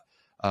into that.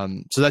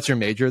 So that's your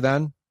major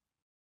then?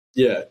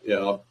 Yeah.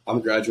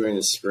 I'm graduating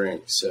this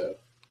spring, so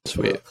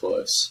sweet.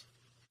 Close.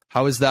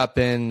 How has that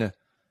been?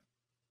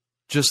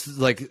 Just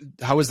like,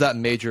 how has that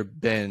major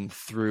been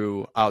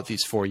throughout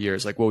these 4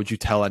 years? Like, what would you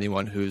tell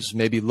anyone who's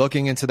maybe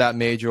looking into that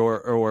major,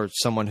 or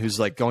someone who's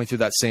like going through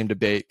that same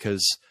debate?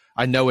 Because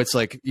I know it's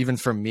like, even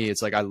for me,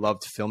 it's like I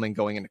loved filming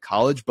going into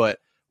college, but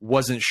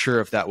wasn't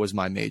sure if that was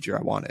my major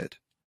I wanted.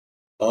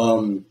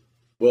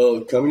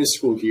 Well, coming to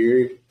school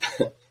here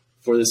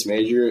for this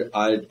major,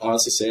 I'd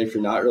honestly say if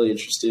you're not really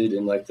interested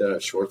in like the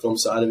short film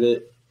side of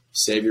it,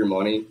 save your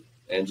money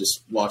and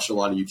just watch a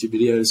lot of YouTube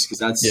videos, because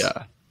that's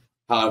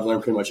how I've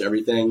learned pretty much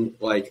everything.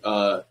 Like,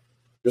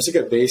 there's like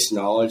a base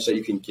knowledge that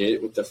you can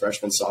get with the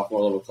freshman,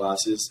 sophomore level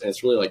classes, and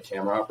it's really like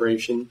camera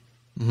operation.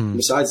 Mm-hmm.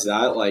 Besides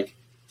that, like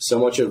so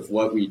much of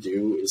what we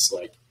do is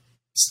like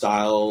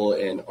style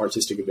and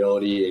artistic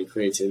ability and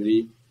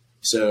creativity.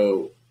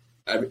 So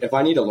if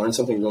I need to learn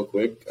something real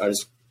quick, I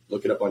just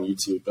look it up on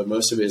YouTube. But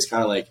most of it is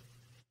kind of like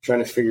trying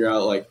to figure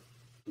out like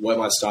what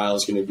my style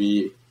is going to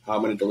be, how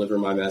I'm going to deliver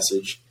my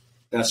message.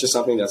 And that's just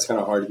something that's kind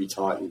of hard to be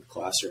taught in the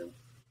classroom.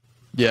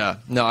 Yeah,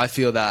 no, I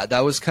feel that.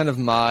 That was kind of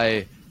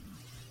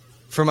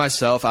for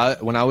myself,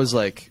 when I was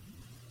like,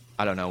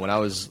 I don't know, when I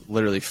was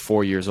literally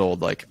 4 years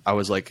old, like I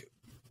was like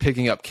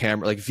picking up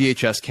like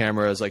VHS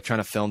cameras, like trying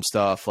to film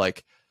stuff,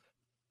 like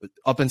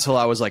up until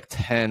I was like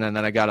 10. And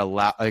then I got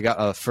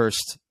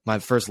my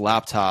first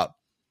laptop,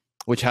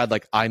 which had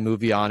like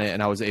iMovie on it.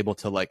 And I was able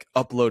to like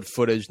upload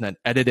footage and then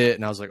edit it.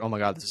 And I was like, oh my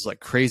God, this is like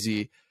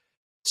crazy.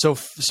 So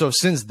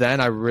since then,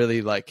 I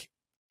really like,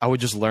 I would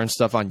just learn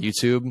stuff on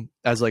YouTube.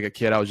 As like a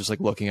kid, I was just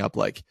like looking up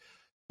like,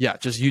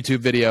 just YouTube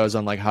videos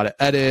on like how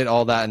to edit,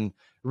 all that, and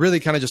really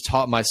kind of just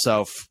taught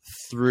myself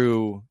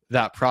through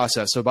that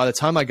process. So by the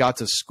time I got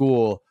to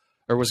school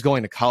or was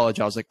going to college,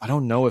 I was like, I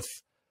don't know if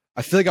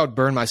I feel like I would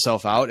burn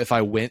myself out if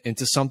I went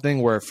into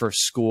something where for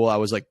school I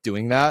was like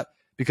doing that,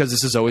 because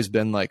this has always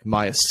been like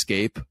my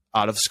escape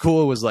out of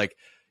school was like,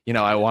 you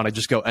know, I want to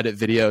just go edit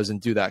videos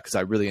and do that because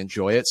I really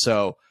enjoy it.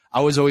 So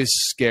I was always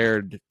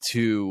scared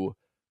to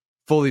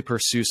fully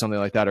pursue something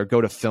like that or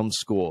go to film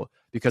school,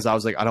 because I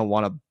was like, I don't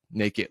want to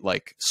make it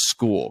like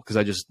school, because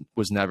I just it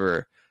was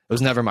never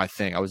my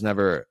thing. I was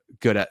never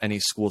good at any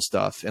school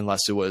stuff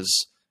unless it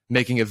was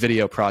making a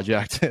video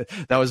project.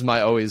 That was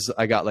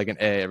I got like an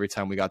A every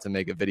time we got to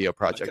make a video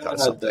project on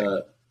something. I had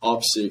the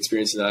opposite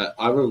experience of that.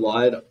 I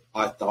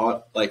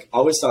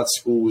always thought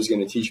school was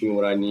going to teach me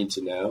what I need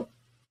to know.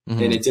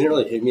 Mm-hmm. And it didn't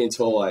really hit me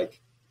until like,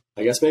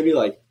 I guess maybe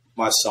like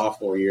my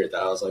sophomore year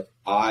that I was like,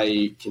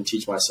 I can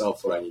teach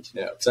myself what I need to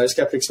know. Because I just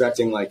kept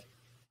expecting like,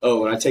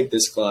 oh, when I take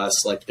this class,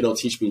 like it'll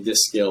teach me this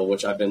skill,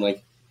 which I've been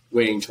like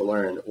waiting to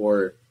learn.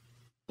 Or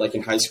like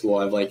in high school,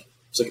 I've like,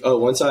 it's like, oh,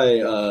 once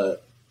I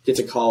get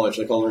to college,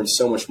 like I'll learn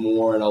so much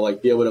more and I'll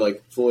like be able to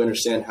like fully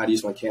understand how to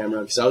use my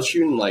camera. Because I was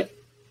shooting like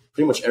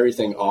pretty much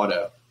everything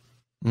auto,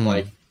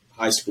 like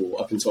high school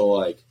up until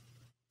like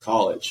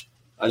college.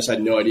 I just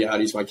had no idea how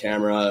to use my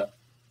camera.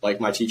 Like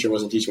my teacher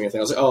wasn't teaching me anything.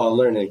 I was like, oh, I'll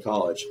learn it in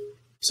college.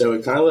 So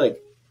it kind of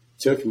like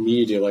took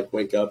me to like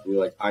wake up and be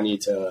like, I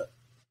need to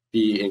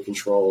be in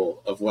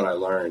control of what I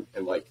learned.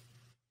 And like,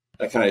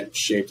 that kind of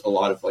shaped a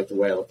lot of like the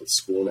way I look at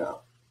school now.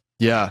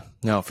 Yeah,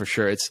 no, for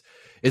sure.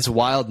 It's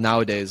wild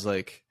nowadays,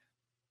 like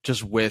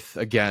just with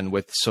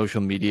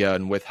social media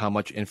and with how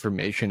much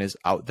information is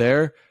out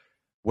there,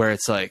 where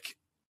it's like,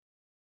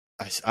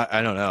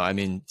 I don't know. I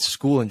mean,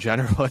 school in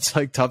general, it's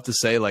like tough to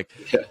say like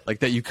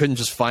that you couldn't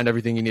just find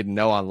everything you need to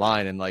know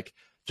online and like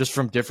just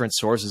from different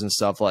sources and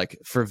stuff. Like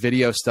for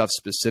video stuff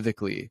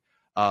specifically,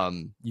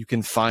 you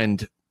can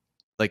find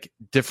like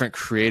different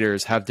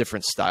creators have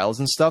different styles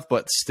and stuff,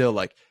 but still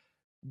like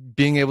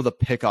being able to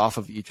pick off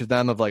of each of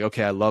them of like,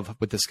 okay, I love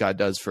what this guy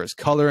does for his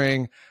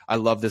coloring. I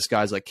love this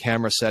guy's like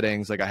camera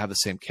settings. Like I have the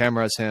same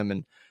camera as him.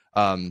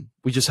 And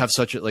we just have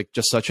such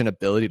an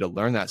ability to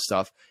learn that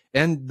stuff.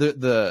 And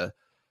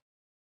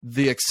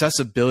the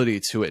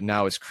accessibility to it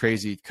now is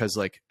crazy because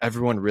like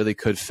everyone really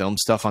could film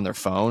stuff on their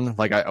phone.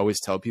 Like I always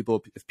tell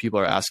people, if people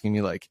are asking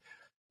me like,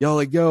 yo,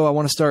 I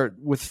want to start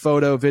with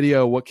photo,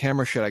 video, what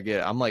camera should I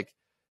get? I'm like,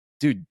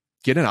 dude,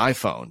 get an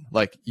iPhone.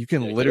 Like you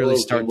can literally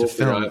start to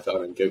film.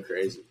 iPhone and go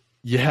crazy.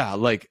 Yeah.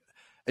 Like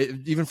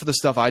even for the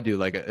stuff I do,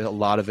 like a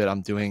lot of it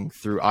I'm doing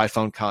through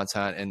iPhone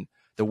content, and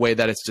the way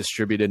that it's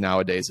distributed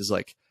nowadays is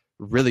like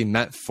really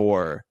meant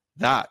for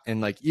that.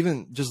 And like,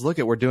 even just look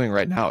at what we're doing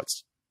right now.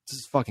 This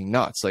is fucking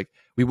nuts. Like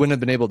we wouldn't have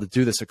been able to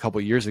do this a couple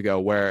of years ago,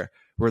 where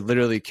we're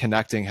literally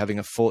connecting, having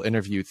a full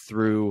interview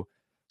through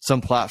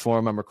some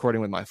platform. I'm recording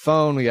with my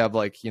phone. We have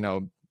like,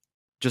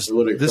 just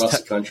across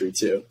the country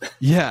too.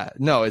 Yeah,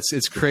 no,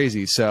 it's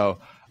crazy. So,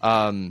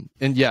 and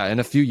yeah, in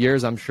a few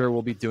years, I'm sure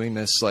we'll be doing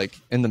this like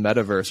in the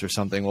metaverse or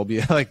something. We'll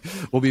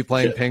be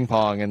playing ping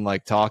pong and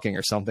like talking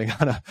or something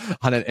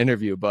on an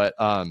interview. But,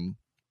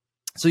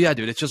 so yeah,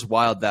 dude, it's just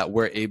wild that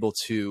we're able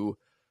to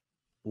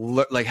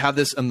like have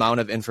this amount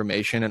of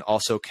information and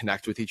also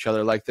connect with each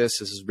other like this.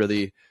 This is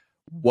really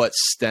what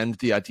stemmed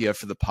the idea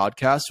for the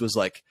podcast, was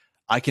like,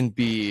 I can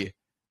be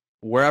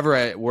wherever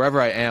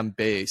I am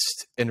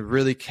based and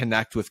really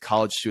connect with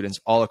college students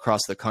all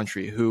across the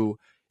country who,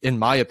 in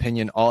my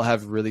opinion, all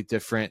have really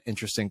different,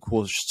 interesting,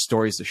 cool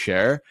stories to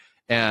share.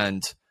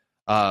 And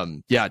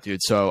yeah,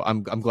 dude, so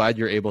I'm glad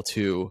you're able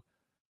to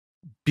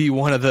be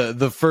one of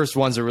the first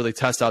ones to really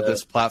test out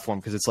this platform,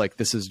 because it's like,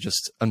 this is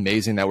just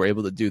amazing that we're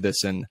able to do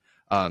this and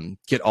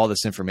get all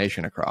this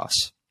information across.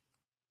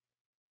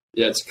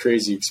 Yeah, it's a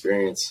crazy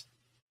experience.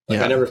 Like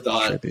I never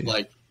thought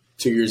like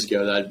 2 years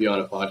ago that I'd be on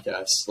a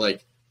podcast.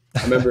 Like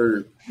I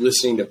remember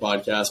listening to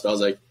podcasts, but I was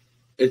like,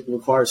 it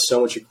requires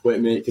so much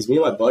equipment, because me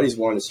and my buddies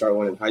wanted to start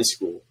one in high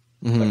school,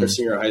 like our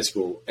senior high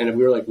school. And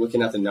we were like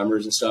looking at the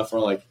numbers and stuff. We're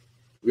like,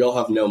 we all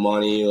have no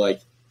money.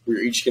 Like we're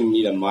each going to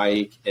need a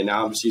mic. And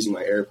now I'm just using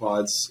my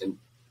AirPods. And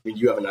I mean,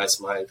 you have a nice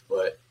mic,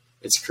 but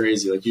it's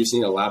crazy. Like you just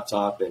need a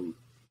laptop and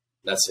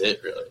that's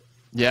it, really.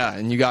 Yeah.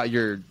 And you got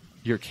your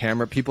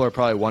camera. People are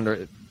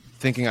probably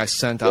thinking I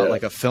sent out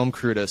like a film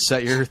crew to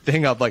set your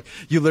thing up. Like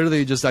you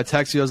literally just, I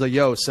text you, I was like,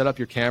 yo, set up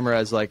your camera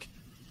as like,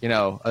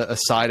 a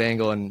side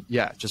angle, and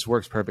yeah, it just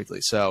works perfectly.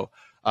 So,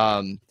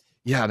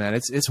 yeah, man,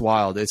 it's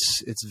wild.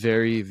 It's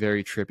very,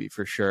 very trippy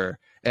for sure.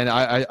 And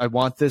I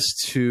want this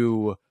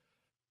to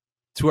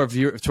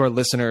our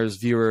listeners,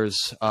 viewers,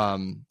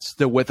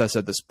 still with us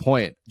at this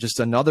point, just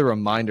another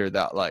reminder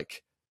that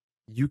like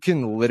you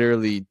can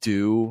literally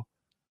do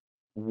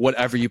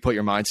whatever you put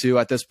your mind to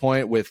at this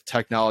point with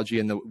technology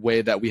and the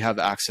way that we have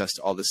access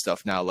to all this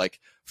stuff now. Like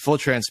full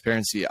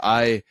transparency,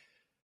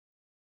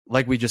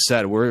 like we just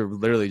said, we're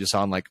literally just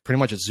on like pretty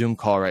much a Zoom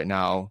call right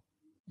now.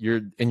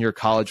 You're in your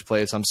college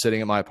place. I'm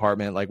sitting in my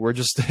apartment. Like we're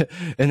just,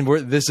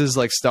 this is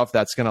like stuff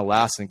that's going to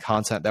last and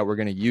content that we're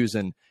going to use.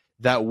 And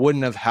that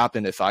wouldn't have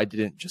happened if I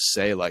didn't just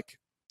say like,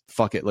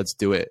 fuck it, let's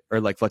do it.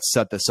 Or like, let's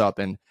set this up.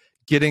 And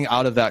getting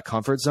out of that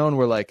comfort zone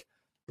where like,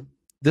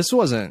 this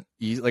wasn't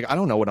easy. Like, I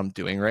don't know what I'm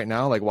doing right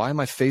now. Like, why am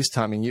I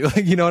FaceTiming you?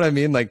 Like, you know what I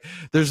mean? Like,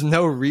 there's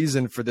no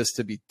reason for this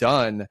to be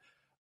done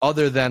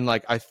other than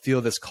like, I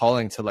feel this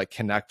calling to like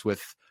connect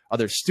with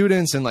other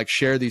students and like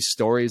share these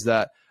stories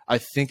that I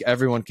think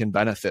everyone can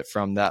benefit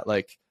from, that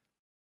like,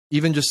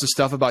 even just the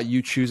stuff about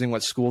you choosing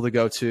what school to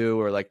go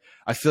to, or like,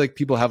 I feel like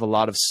people have a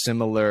lot of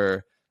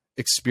similar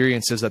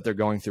experiences that they're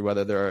going through,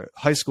 whether they're a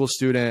high school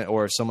student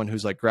or someone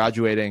who's like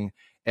graduating.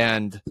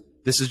 And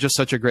this is just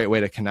such a great way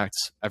to connect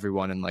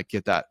everyone and like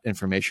get that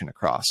information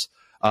across.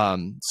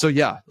 So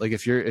yeah, like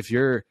if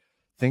you're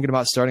thinking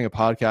about starting a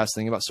podcast,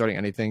 thinking about starting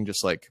anything,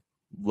 just like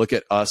look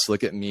at us,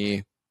 look at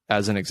me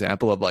as an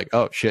example of like,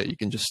 oh shit, you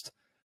can just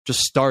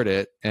start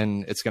it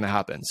and it's going to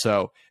happen.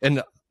 So,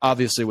 and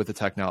obviously with the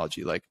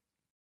technology, like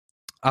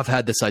I've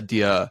had this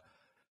idea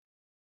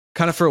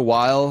kind of for a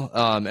while.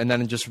 And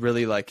then just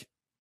really like,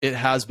 it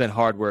has been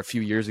hard where a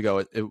few years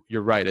ago,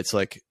 you're right. It's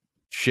like,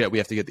 shit, we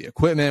have to get the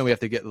equipment. We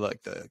have to get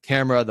like the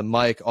camera, the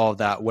mic, all of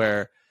that,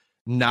 where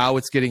now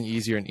it's getting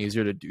easier and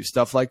easier to do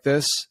stuff like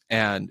this.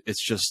 And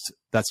that's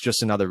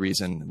just another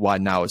reason why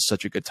now is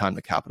such a good time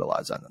to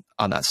capitalize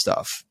on that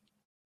stuff.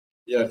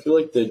 Yeah. I feel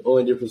like the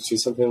only difference between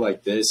something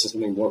like this and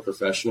something more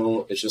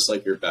professional is just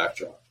like your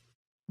backdrop.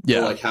 Yeah.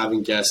 Or like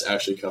having guests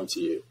actually come to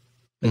you.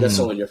 Like that's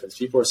the only difference.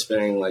 People are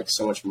spending like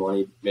so much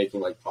money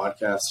making like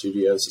podcast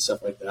studios and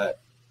stuff like that.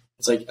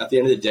 It's like at the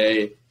end of the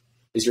day,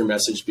 is your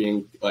message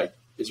being like,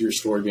 is your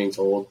story being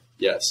told?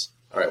 Yes.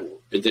 All right. Well,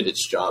 it did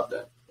its job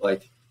then.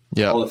 Like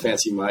all the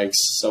fancy mics,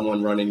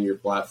 someone running your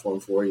platform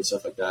for you,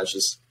 stuff like that. It's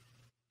just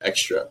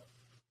extra.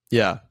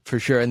 Yeah, for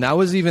sure. And that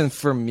was even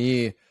for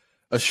me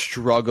a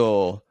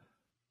struggle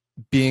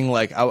being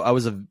like, I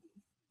was a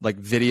like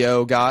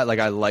video guy. Like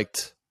I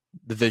liked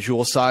the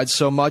visual side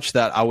so much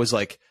that I was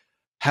like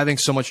having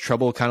so much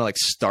trouble kind of like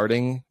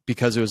starting,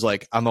 because it was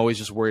like, I'm always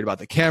just worried about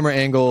the camera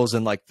angles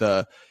and like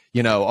the,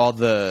 you know, all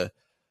the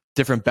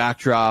different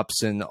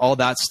backdrops and all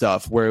that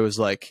stuff, where it was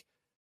like,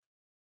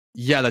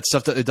 yeah, that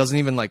stuff that it doesn't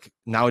even like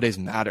nowadays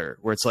matter,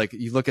 where it's like,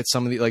 you look at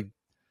some of the, like,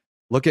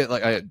 look at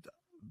like,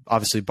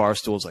 obviously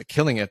Barstool's like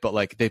killing it, but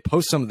like they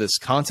post some of this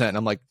content and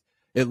I'm like,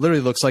 it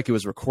literally looks like it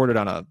was recorded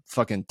on a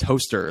fucking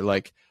toaster,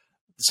 like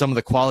some of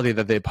the quality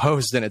that they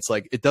post. And it's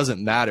like, it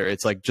doesn't matter.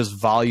 It's like just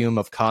volume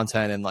of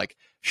content and like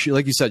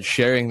you said,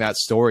 sharing that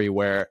story,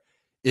 where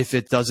if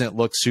it doesn't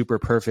look super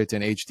perfect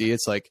in HD,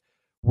 it's like,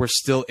 we're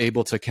still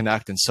able to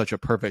connect in such a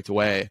perfect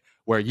way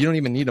where you don't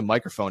even need a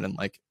microphone, and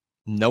like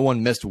no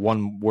one missed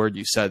one word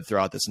you said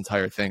throughout this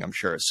entire thing, I'm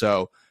sure.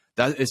 So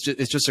that it's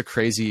just a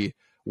crazy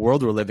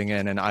world we're living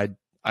in. And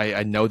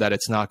I know that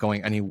it's not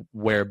going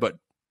anywhere, but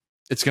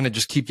it's going to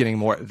just keep getting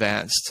more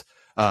advanced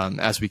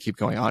as we keep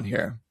going on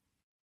here.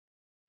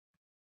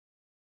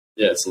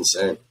 Yeah, it's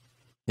insane.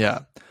 Yeah.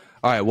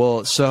 All right.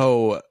 Well,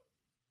 so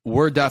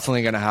we're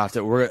definitely going to have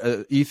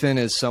to, Ethan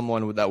is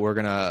someone that we're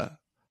going to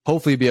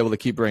hopefully be able to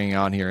keep bringing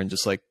on here and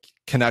just like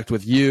connect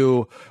with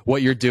you,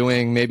 what you're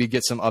doing, maybe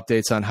get some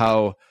updates on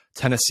how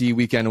Tennessee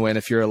weekend went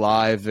if you're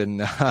alive, and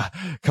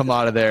come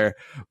out of there.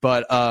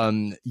 But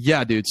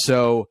yeah, dude.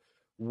 So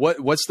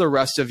what's the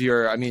rest of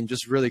your, I mean,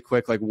 just really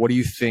quick, like what do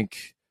you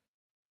think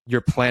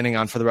you're planning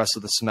on for the rest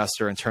of the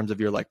semester in terms of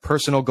your like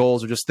personal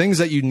goals, or just things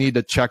that you need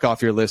to check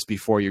off your list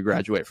before you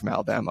graduate from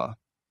Alabama?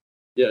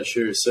 Yeah,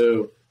 sure.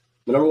 So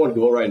my number one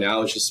goal right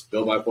now is just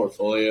build my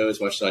portfolio as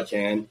much as I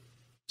can.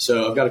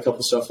 So I've got a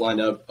couple stuff lined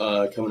up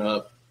coming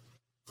up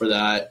for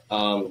that.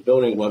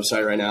 Building a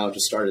website right now,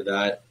 just started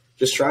that.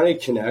 Just trying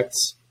to connect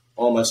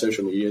all my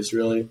social medias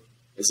really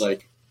is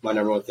like my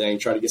number one thing.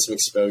 Try to get some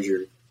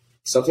exposure.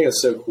 Something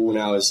that's so cool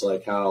now is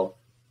like how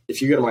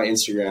if you go to my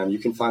Instagram, you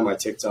can find my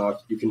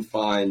TikTok, you can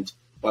find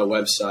my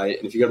website.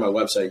 And if you go to my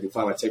website, you can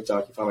find my TikTok,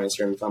 you can find my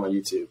Instagram, you can find my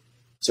YouTube.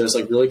 So it's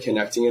like really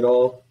connecting it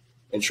all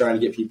and trying to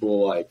get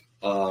people like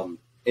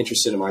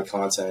interested in my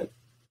content,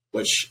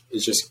 which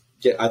is just,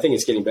 I think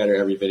it's getting better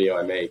every video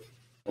I make,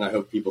 and I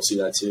hope people see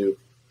that too.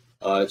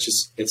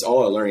 It's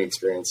all a learning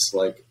experience.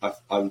 Like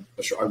I'm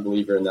a strong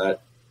believer in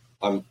that.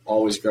 I'm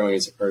always growing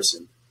as a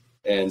person,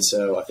 and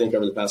so I think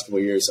over the past couple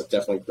of years, I've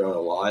definitely grown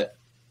a lot,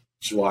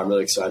 which is why I'm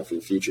really excited for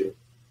the future.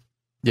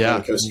 Yeah,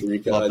 I'm going to Costa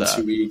Rica in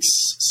 2 weeks,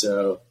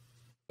 so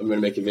I'm going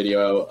to make a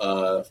video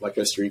of my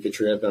Costa Rica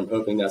trip, and I'm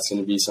hoping that's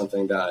going to be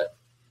something that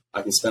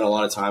I can spend a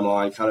lot of time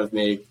on. Kind of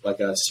make like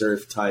a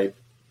surf type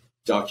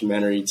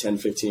documentary, 10,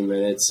 15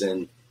 minutes,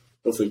 and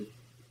hopefully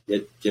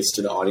it gets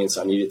to the audience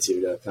I need it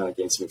to kind of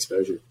gain some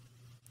exposure.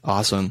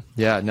 Awesome.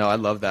 Yeah, no, I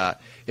love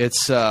that.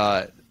 It's,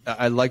 I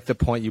like the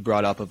point you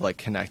brought up of like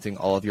connecting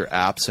all of your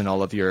apps and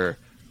all of your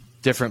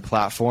different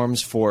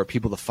platforms for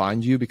people to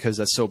find you, because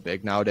that's so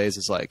big nowadays.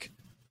 It's like,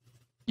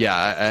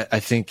 yeah,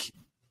 I think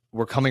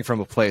we're coming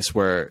from a place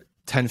where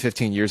 10,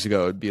 15 years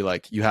ago, it'd be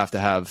like, you have to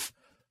have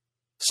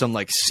some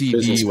like CD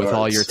business with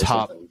all your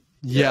top,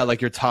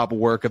 like your top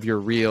work of your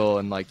reel.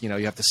 And like, you know,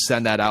 you have to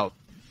send that out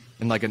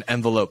in like an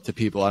envelope to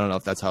people. I don't know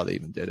if that's how they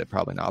even did it.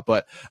 Probably not.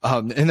 But,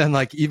 and then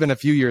like even a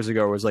few years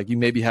ago, it was like, you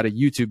maybe had a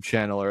YouTube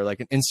channel or like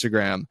an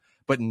Instagram,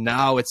 but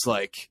now it's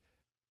like,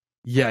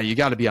 yeah, you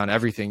got to be on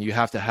everything. You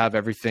have to have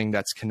everything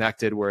that's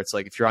connected, where it's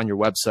like, if you're on your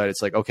website,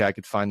 it's like, okay, I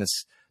could find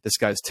this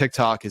guy's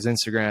TikTok, his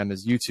Instagram,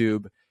 his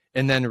YouTube.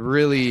 And then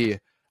really,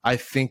 I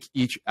think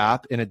each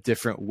app in a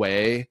different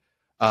way,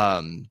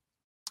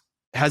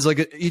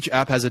 each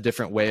app has a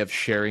different way of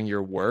sharing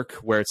your work,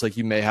 where it's like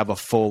you may have a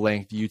full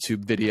length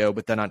YouTube video,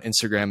 but then on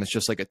Instagram, it's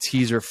just like a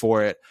teaser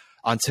for it.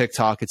 On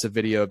TikTok, it's a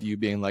video of you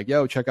being like,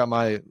 yo, check out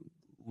my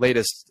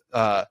latest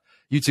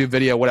YouTube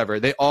video, whatever.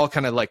 They all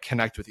kind of like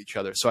connect with each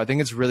other. So I think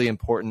it's really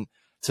important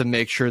to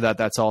make sure that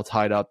that's all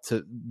tied up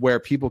to where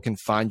people can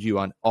find you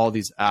on all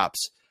these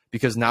apps,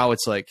 because now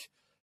it's like,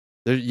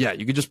 yeah,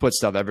 you could just put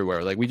stuff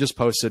everywhere. Like we just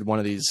posted one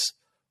of these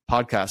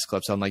podcast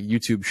clips on like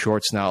YouTube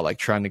Shorts now, like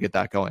trying to get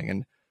that going.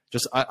 And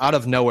just out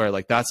of nowhere,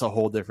 like that's a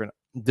whole different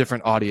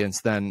different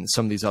audience than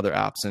some of these other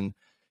apps. And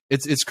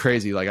it's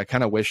crazy. Like I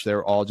kind of wish they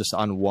were all just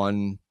on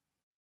one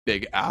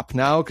big app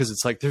now, because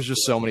it's like there's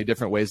just so many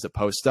different ways to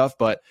post stuff,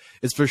 but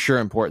it's for sure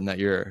important that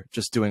you're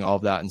just doing all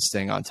of that and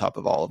staying on top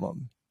of all of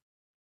them.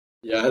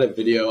 Yeah, I had a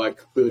video I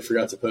completely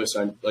forgot to post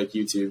on like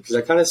YouTube, because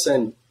I kind of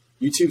send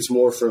YouTube's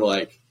more for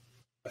like,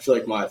 I feel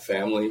like my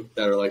family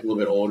that are like a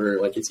little bit older,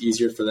 like it's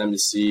easier for them to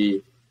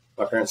see.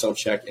 My parents don't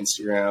check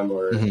Instagram,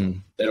 or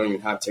they don't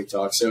even have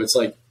TikTok. So it's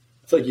like,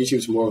 I feel like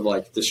YouTube's more of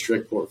like the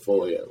strict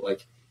portfolio.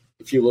 Like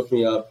if you look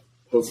me up,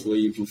 hopefully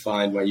you can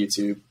find my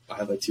YouTube. I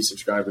have like 2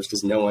 subscribers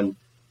because no one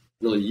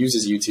really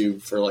uses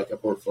YouTube for like a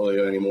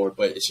portfolio anymore,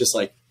 but it's just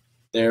like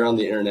there on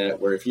the internet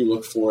where if you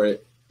look for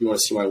it, you want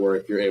to see my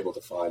work, you're able to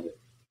find it.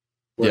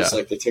 Whereas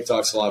like the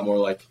TikTok's a lot more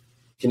like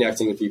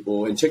connecting with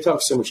people, and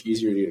TikTok's so much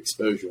easier to get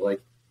exposure. Like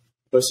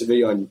post a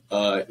video on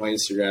my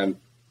Instagram,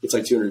 it's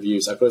like 200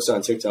 views. I posted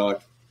on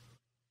TikTok,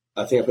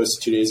 I think I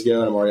posted 2 days ago,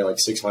 and I'm already at like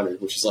 600,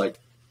 which is like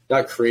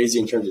not crazy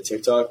in terms of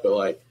TikTok, but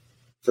like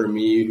for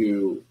me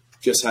who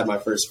just had my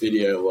first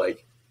video,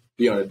 like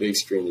be on a big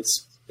screen,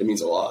 it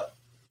means a lot.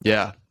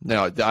 Yeah,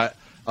 no, I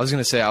was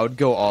going to say I would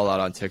go all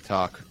out on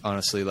TikTok,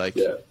 honestly. Like,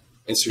 yeah,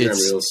 Instagram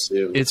Reels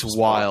too. It's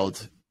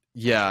wild.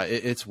 Yeah,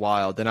 it's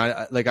wild. And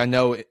I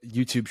know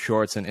YouTube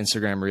Shorts and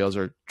Instagram Reels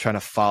are trying to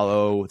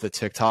follow the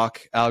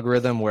TikTok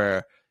algorithm,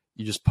 where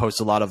you just post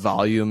a lot of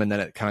volume and then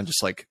it kind of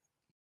just like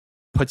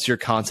puts your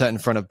content in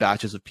front of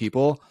batches of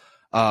people.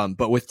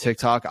 But with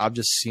TikTok, I've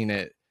just seen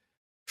it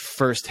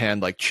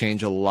firsthand, like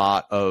change a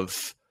lot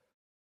of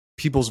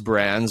people's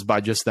brands by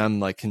just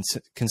them like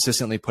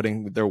consistently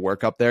putting their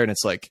work up there. And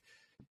it's like,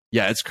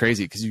 yeah, it's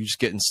crazy because you just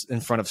get in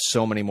front of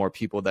so many more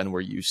people than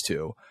we're used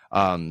to.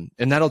 And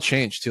that'll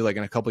change too. Like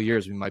in a couple of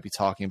years, we might be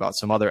talking about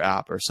some other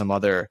app or some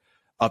other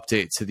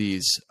update to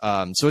these.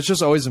 So it's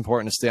just always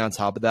important to stay on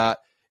top of that.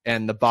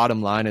 And the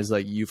bottom line is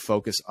like you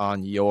focus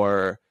on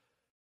your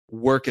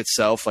work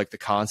itself, like the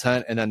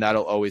content, and then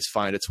that'll always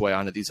find its way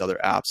onto these other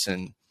apps.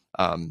 And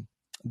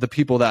the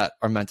people that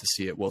are meant to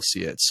see it will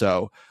see it.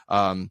 So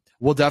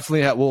we'll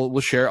definitely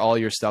we'll share all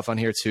your stuff on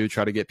here too.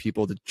 Try to get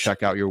people to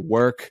check out your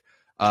work.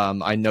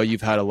 I know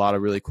you've had a lot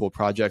of really cool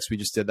projects. We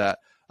just did that.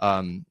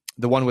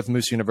 The one with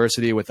Moose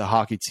University with the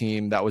hockey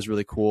team, that was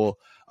really cool.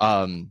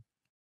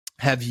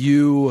 Have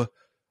you,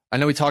 I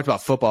know we talked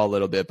about football a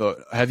little bit, but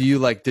have you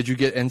did you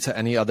get into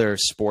any other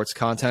sports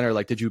content, or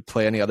like, did you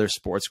play any other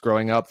sports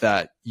growing up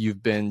that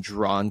you've been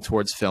drawn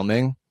towards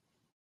filming?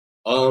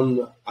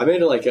 I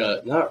made like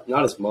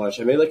not as much.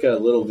 I made like a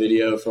little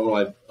video for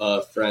one of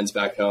my friends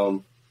back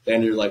home. They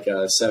entered like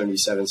a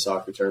 77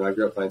 soccer tournament. I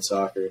grew up playing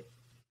soccer.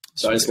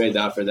 So I just made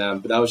that for them.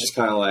 But that was just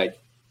kind of like,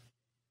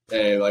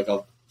 hey, like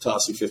I'll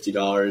toss you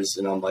 $50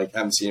 and I'm like,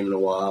 haven't seen him in a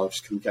while.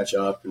 Just come catch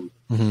up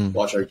and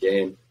watch our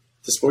game.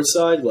 The sports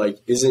side like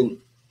isn't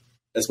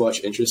as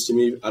much interest to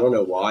me. I don't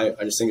know why.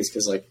 I just think it's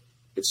because like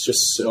it's just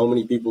so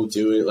many people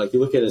do it. Like you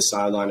look at a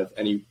sideline of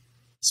any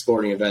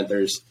sporting event,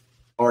 there's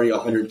already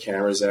 100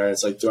 cameras there.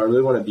 It's like, do I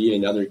really want to be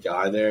another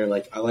guy there?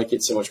 Like I like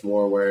it so much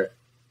more where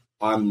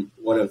I'm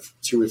one of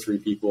 2 or 3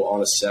 people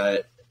on a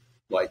set,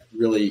 like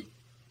really,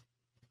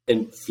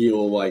 and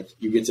feel like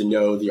you get to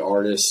know the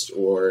artist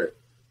or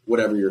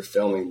whatever you're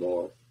filming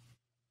more.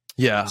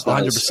 Yeah,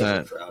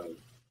 100%.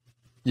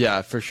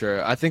 Yeah, for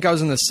sure. I think I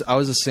was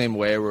the same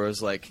way, where it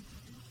was like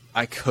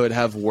I could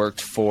have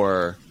worked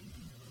for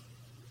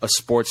a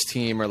sports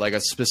team or like a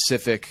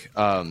specific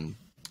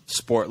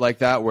sport like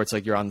that, where it's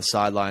like you're on the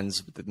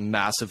sidelines with the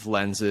massive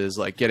lenses,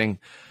 like getting,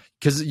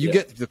 because you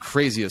get the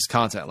craziest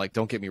content. Like,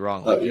 don't get me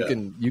wrong, like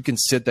you can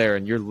sit there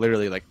and you're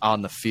literally like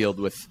on the field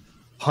with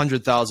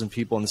 100,000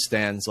 people in the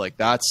stands. Like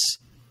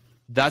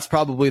that's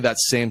probably that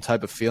same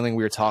type of feeling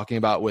we were talking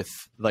about with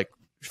like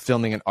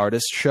filming an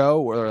artist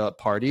show or a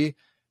party,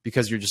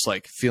 because you're just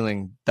like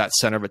feeling that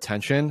center of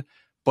attention.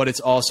 But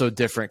it's also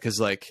different because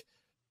like,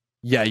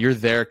 yeah, you're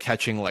there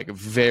catching like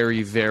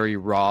very, very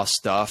raw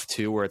stuff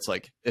too, where it's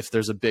like if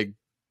there's a big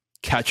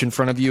catch in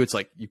front of you, it's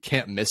like you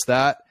can't miss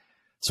that.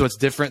 So it's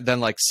different than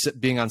like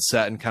being on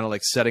set and kind of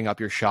like setting up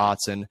your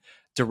shots and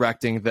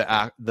directing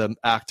the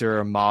actor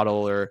or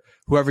model or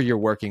whoever you're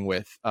working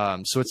with.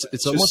 So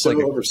it's almost so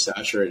like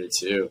oversaturated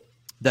too.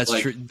 That's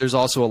like, true. There's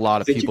also a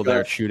lot of people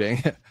there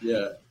shooting.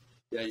 Yeah.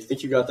 You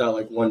think you got that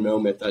like one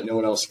moment that no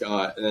one else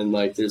got, and then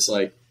like there's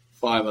like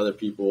 5 other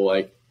people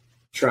like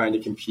trying to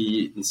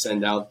compete and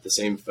send out the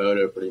same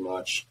photo pretty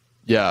much.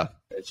 Yeah.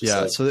 Like,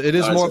 so it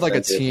is more of like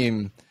a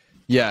team.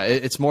 Yeah.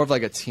 It's more of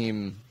like a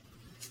team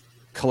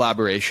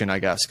collaboration, I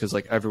guess. Cause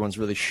like everyone's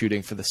really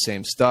shooting for the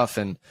same stuff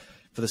and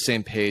for the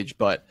same page.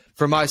 But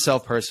for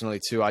myself personally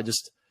too,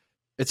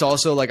 it's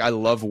also like, I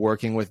love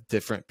working with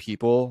different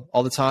people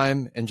all the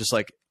time. And just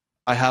like,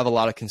 I have a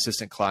lot of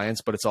consistent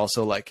clients, but it's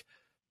also like,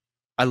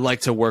 I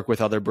like to work with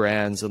other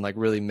brands and like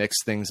really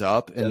mix things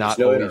up and not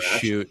always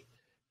shoot.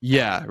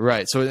 Yeah,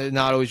 right. So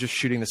not always just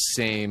shooting the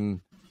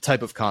same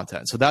type of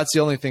content. So that's the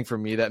only thing for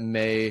me that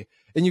may,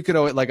 and you could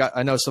always, like,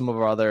 I know some of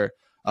our other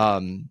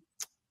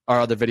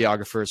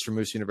videographers from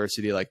Moose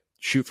University, like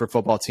shoot for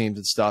football teams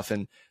and stuff,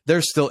 and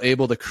they're still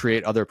able to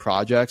create other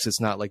projects.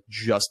 It's not like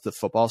just the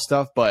football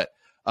stuff, but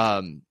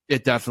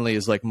it definitely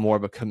is like more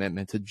of a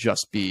commitment to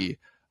just be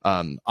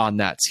on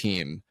that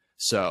team.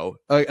 So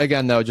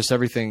again, though, just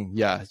everything,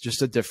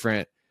 just a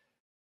different.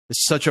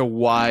 It's such a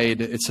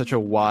wide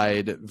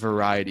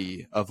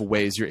variety of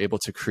ways you're able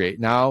to create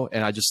now,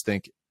 and I just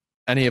think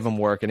any of them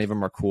work. Any of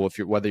them are cool if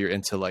whether you're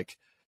into like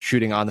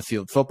shooting on the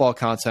field football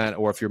content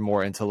or if you're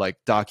more into like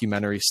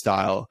documentary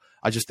style.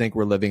 I just think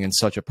we're living in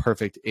such a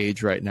perfect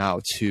age right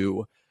now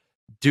to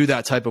do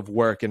that type of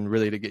work and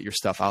really to get your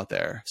stuff out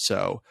there.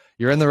 So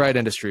you're in the right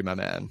industry, my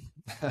man.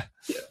 Yeah,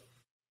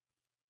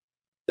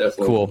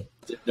 definitely. Cool.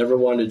 Never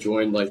wanted to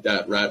join like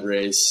that rat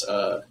race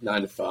 9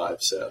 to 5.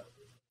 So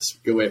it's a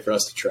good way for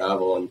us to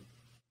travel, and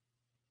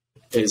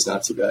it's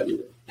not too bad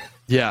either.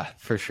 Yeah,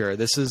 for sure.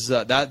 This is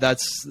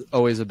that's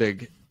always a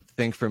big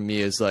thing for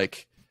me, is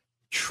like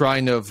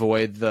trying to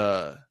avoid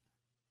the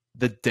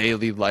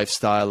daily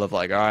lifestyle of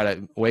like, all right,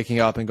 I'm waking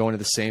up and going to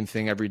the same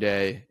thing every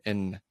day.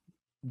 And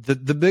the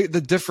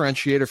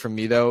differentiator for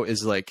me though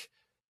is like,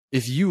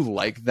 if you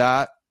like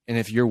that, and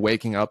if you're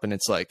waking up and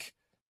it's like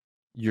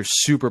you're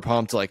super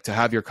pumped like to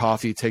have your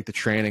coffee, take the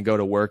train and go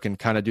to work and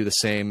kind of do the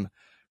same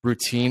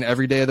routine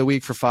every day of the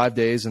week for 5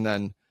 days, and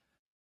then,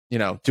 you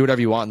know, do whatever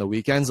you want on the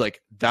weekends,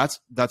 like that's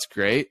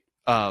great.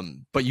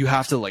 But you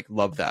have to like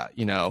love that,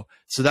 you know?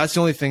 So that's the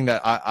only thing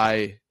that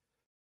I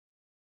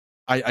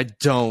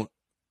don't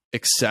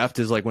accept,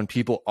 is like when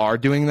people are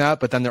doing that,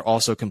 but then they're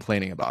also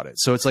complaining about it.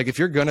 So it's like, if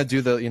you're going to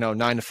do the, you know,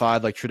 9 to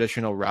 5, like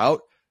traditional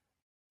route,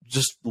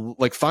 just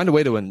like find a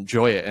way to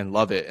enjoy it and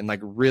love it. And like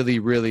really,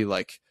 really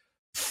like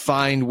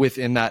find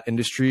within that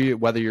industry,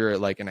 whether you're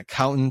like an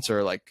accountant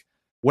or like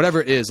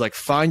whatever it is, like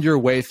find your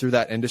way through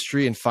that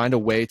industry and find a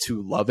way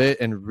to love it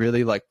and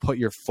really like put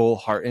your full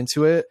heart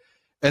into it.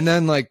 And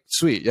then like,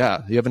 sweet.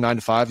 Yeah. You have a 9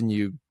 to 5 and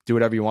you do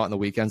whatever you want on the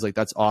weekends. Like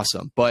that's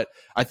awesome. But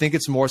I think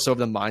it's more so of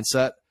the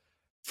mindset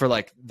for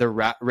like the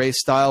rat race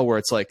style, where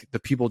it's like the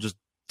people just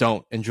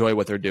don't enjoy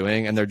what they're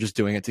doing and they're just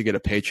doing it to get a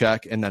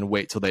paycheck and then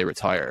wait till they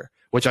retire,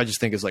 which I just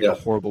think is like a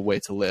horrible way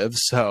to live.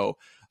 So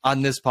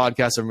on this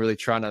podcast, I'm really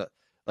trying to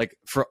like,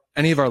 for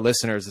any of our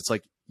listeners, it's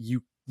like,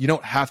 you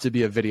don't have to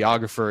be a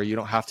videographer. You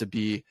don't have to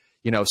be,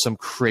 you know, some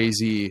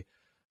crazy,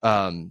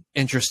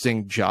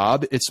 interesting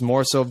job. It's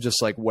more so of just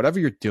like, whatever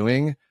you're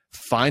doing,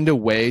 find a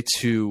way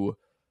to,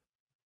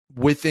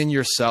 within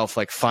yourself,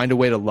 like find a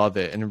way to love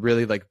it and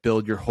really like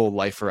build your whole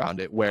life around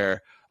it,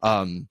 where,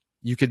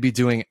 you could be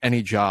doing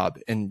any job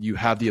and you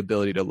have the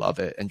ability to love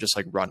it and just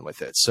like run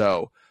with it.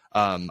 So,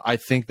 I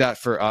think that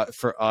for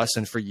us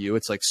and for you,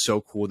 it's like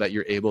so cool that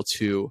you're able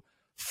to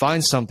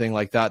find something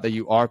like that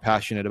you are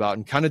passionate about,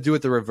 and kind of do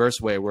it the reverse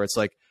way, where it's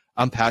like,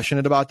 I'm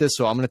passionate about this,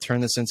 so I'm going to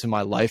turn this into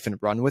my life and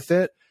run with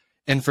it.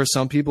 And for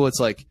some people, it's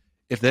like,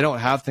 if they don't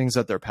have things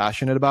that they're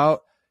passionate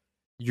about,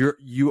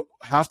 you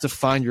have to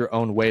find your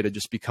own way to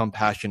just become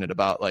passionate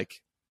about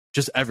like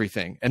just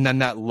everything. And then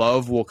that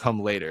love will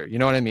come later. You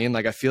know what I mean?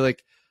 Like, I feel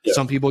like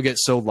some people get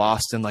so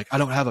lost in like, I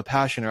don't have a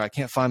passion, or I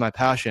can't find my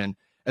passion.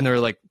 And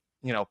they're like,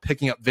 you know,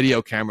 picking up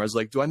video cameras,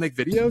 like, do I make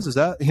videos? Is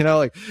that, you know,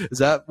 like, is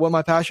that what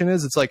my passion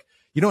is? It's like,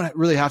 you don't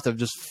really have to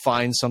just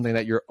find something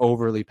that you're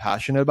overly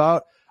passionate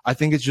about. I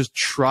think it's just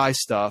try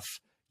stuff,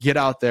 get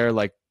out there,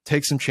 like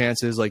take some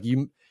chances. Like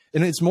and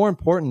it's more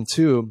important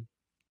too,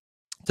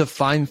 to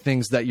find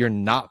things that you're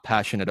not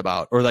passionate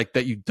about, or like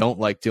that you don't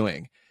like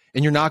doing.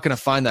 And you're not going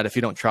to find that if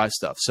you don't try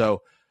stuff.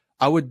 So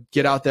I would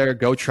get out there,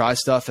 go try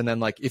stuff. And then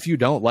like, if you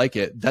don't like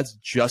it, that's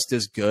just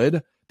as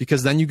good,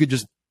 because then you could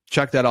just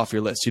check that off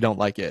your list. You don't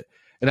like it.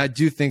 And I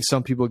do think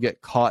some people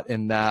get caught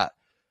in that.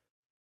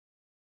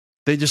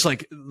 They just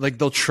like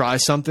they'll try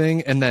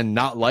something and then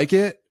not like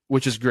it,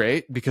 which is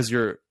great because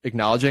you're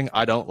acknowledging,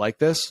 I don't like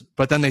this,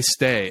 but then they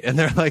stay and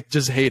they're like,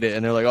 just hate it.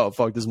 And they're like, oh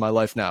fuck, this is my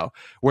life now.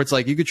 Where it's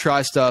like, you could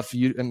try stuff.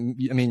 I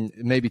mean,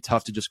 it may be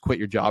tough to just quit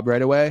your job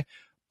right away,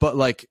 but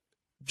like,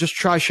 just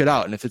try shit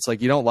out. And if it's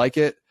like, you don't like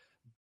it,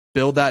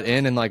 build that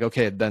in and like,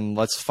 okay, then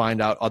let's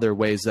find out other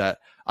ways that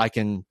I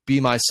can be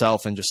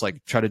myself and just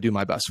like try to do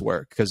my best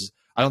work. Cause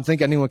I don't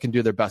think anyone can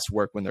do their best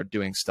work when they're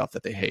doing stuff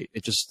that they hate.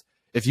 It just,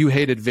 if you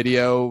hated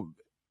video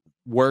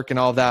work and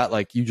all that,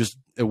 like it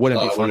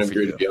wouldn't be fun for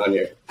you to be on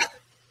here.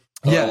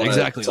 Yeah,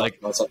 exactly. Like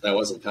about something I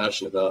wasn't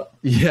passionate about.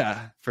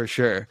 Yeah, for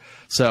sure.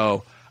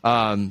 So,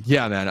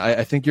 yeah, man,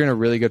 I think you're in a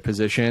really good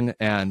position,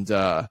 and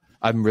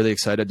I'm really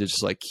excited to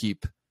just like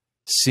keep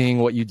seeing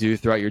what you do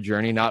throughout your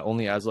journey. Not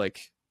only as like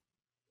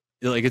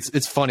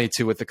it's funny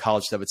too with the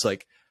college stuff. It's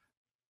like,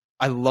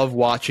 I love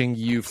watching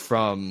you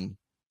from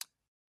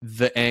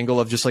the angle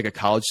of just like a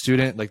college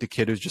student, like the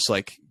kid who's just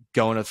like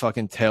going to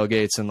fucking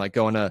tailgates and like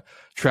going to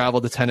travel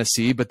to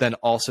Tennessee, but then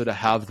also to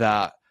have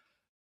that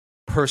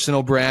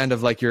personal brand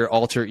of like your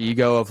alter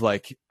ego of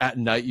like at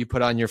night you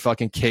put on your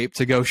fucking cape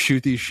to go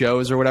shoot these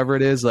shows or whatever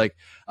it is. Like,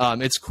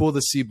 it's cool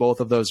to see both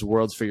of those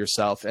worlds for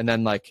yourself. And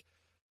then like,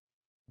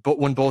 but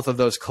when both of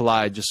those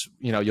collide, just,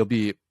 you know, you'll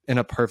be in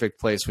a perfect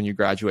place when you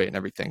graduate and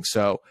everything.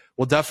 So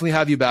we'll definitely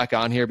have you back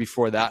on here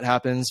before that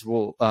happens.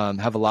 We'll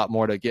have a lot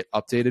more to get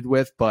updated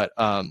with, but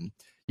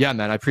yeah,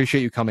 man, I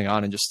appreciate you coming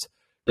on and just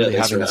really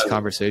having this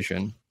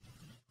conversation.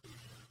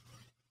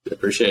 I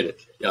appreciate it.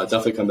 Yeah, I'll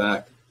definitely come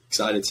back.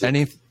 Excited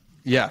to.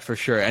 Yeah, for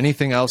sure.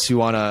 Anything else you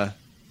want to,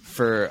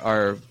 for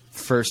our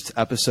first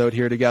episode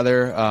here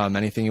together,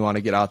 anything you want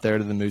to get out there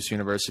to the Moose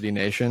University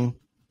Nation?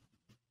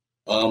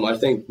 I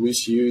think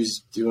Moose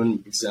U's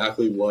doing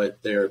exactly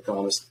what they had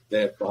promised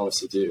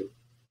to do.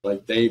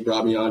 Like, they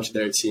brought me onto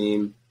their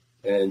team,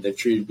 and they've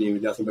treated me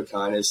with nothing but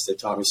kindness. They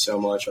taught me so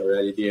much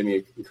already. They gave me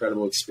an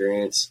incredible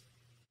experience.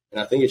 And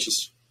I think it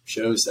just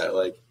shows that,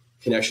 like,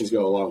 connections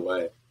go a long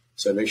way.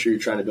 So make sure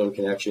you're trying to build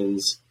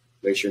connections.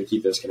 Make sure to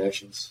keep those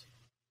connections.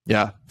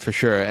 Yeah, for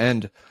sure.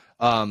 And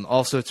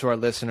also to our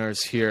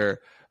listeners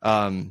here,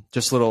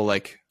 just a little,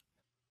 like,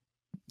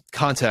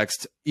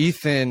 context.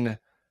 Ethan,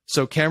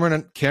 so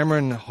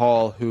Cameron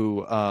Hall,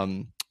 who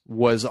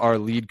was our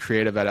lead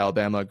creative at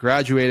Alabama,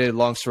 graduated.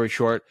 Long story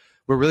short,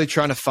 we're really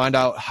trying to find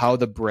out how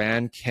the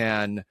brand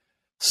can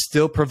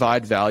still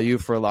provide value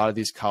for a lot of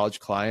these college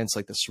clients,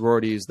 like the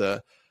sororities,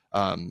 the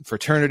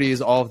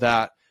fraternities, all of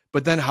that.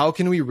 But then how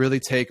can we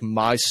really take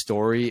my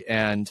story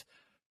and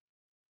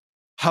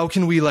how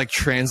can we, like,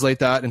 translate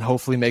that and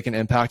hopefully make an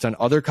impact on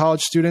other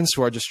college students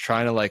who are just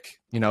trying to, like,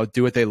 you know,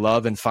 do what they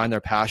love and find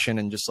their passion,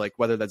 and just, like,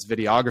 whether that's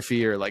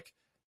videography or, like,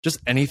 just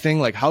anything.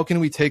 Like, how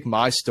can we take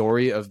my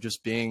story of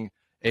just being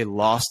a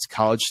lost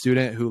college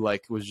student who,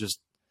 like, was just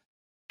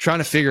trying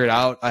to figure it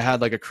out. I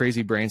had, like, a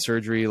crazy brain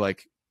surgery,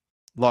 like,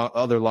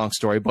 long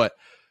story, but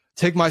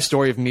take my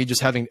story of me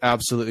just having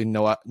absolutely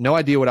no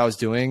idea what I was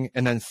doing,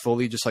 and then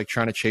fully just, like,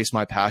 trying to chase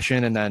my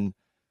passion. And then,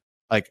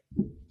 like,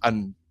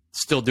 I'm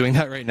still doing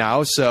that right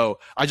now. So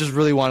I just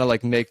really want to,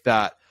 like, make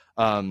that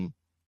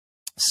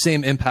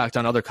same impact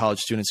on other college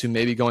students who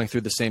may be going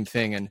through the same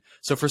thing. And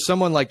so for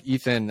someone like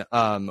Ethan,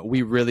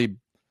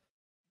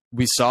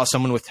 we saw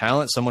someone with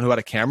talent, someone who had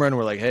a camera, and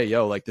we're like, hey,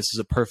 yo, like, this is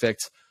a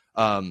perfect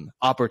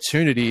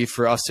opportunity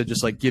for us to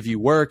just, like, give you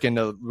work and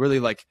to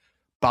really, like,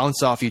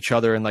 bounce off each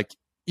other and, like,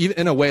 even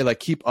in a way, like,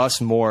 keep us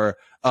more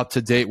up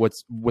to date with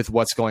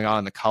what's going on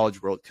in the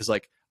college world. Cause,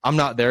 like, I'm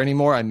not there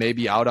anymore. I may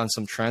be out on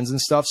some trends and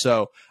stuff.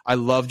 So I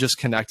love just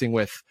connecting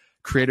with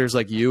creators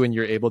like you, and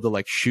you're able to,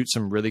 like, shoot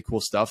some really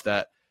cool stuff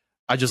that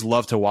I just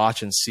love to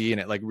watch and see.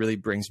 And it, like, really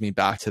brings me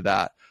back to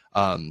that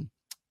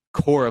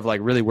core of,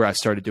 like, really where I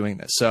started doing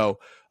this. So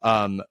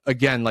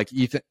again, like,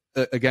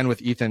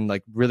 with Ethan,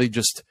 like, really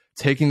just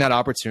taking that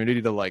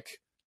opportunity to, like,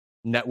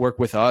 network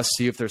with us,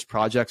 see if there's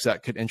projects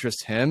that could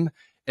interest him.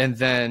 And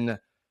then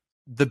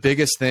the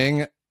biggest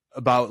thing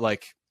about,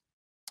 like,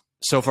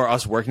 so far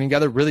us working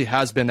together really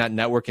has been that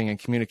networking and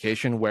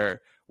communication,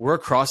 where we're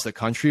across the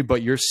country,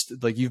 but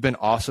you've been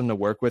awesome to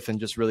work with and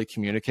just really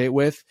communicate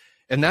with.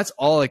 And that's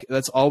all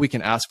we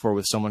can ask for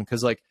with someone.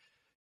 Cause, like,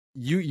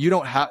 you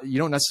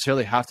don't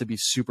necessarily have to be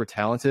super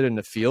talented in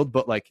the field,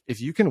 but, like,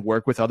 if you can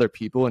work with other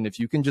people and if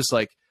you can just,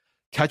 like,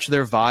 catch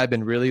their vibe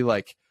and really,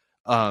 like,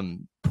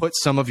 put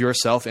some of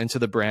yourself into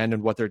the brand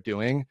and what they're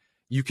doing,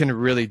 you can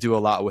really do a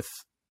lot with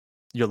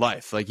your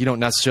life. Like, you don't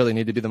necessarily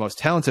need to be the most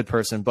talented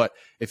person, but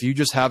if you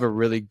just have a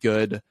really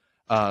good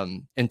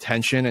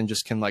intention and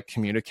just can, like,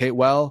 communicate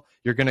well,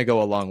 you're going to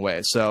go a long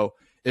way. So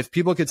if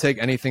people could take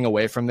anything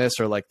away from this,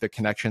 or, like, the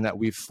connection that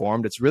we've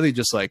formed, it's really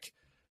just, like,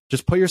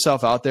 just put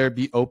yourself out there,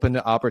 be open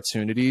to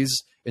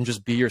opportunities, and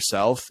just be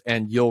yourself,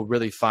 and you'll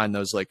really find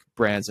those, like,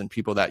 brands and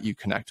people that you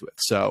connect with.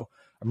 So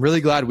I'm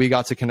really glad we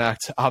got to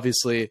connect,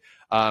 obviously,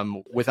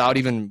 we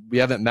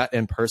haven't met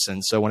in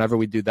person. So whenever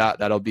we do that,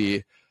 that'll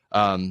be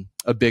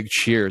a big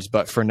cheers.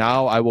 But for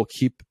now, I will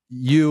keep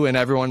you and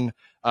everyone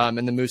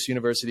in the Moose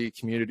University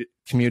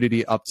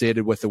community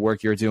updated with the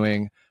work you're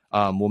doing.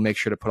 We'll make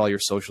sure to put all your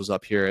socials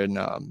up here,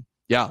 and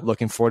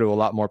looking forward to a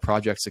lot more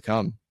projects to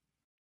come.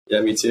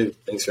 Yeah, me too.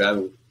 Thanks for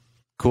having me.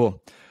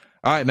 Cool.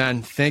 All right,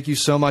 man. Thank you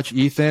so much,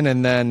 Ethan.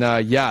 And then,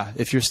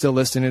 if you're still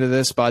listening to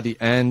this by the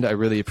end, I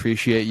really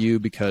appreciate you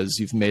because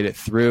you've made it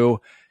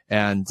through.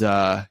 And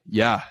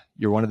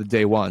you're one of the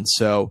day ones.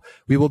 So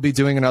we will be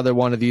doing another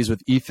one of these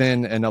with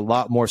Ethan and a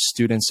lot more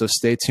students. So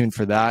stay tuned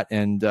for that.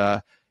 And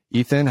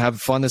Ethan, have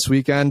fun this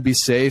weekend. Be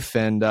safe.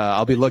 And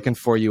I'll be looking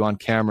for you on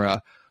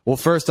camera. Well,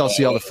 first I'll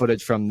see all the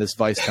footage from this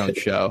Vicetone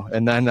show,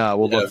 and then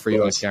we'll look for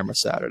you on camera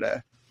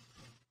Saturday.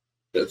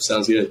 Yep,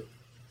 sounds good.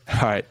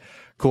 All right.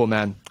 Cool,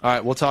 man. All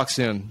right, we'll talk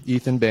soon.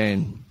 Ethan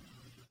Bain.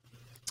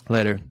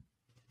 Later.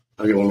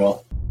 Have a good one,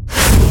 y'all.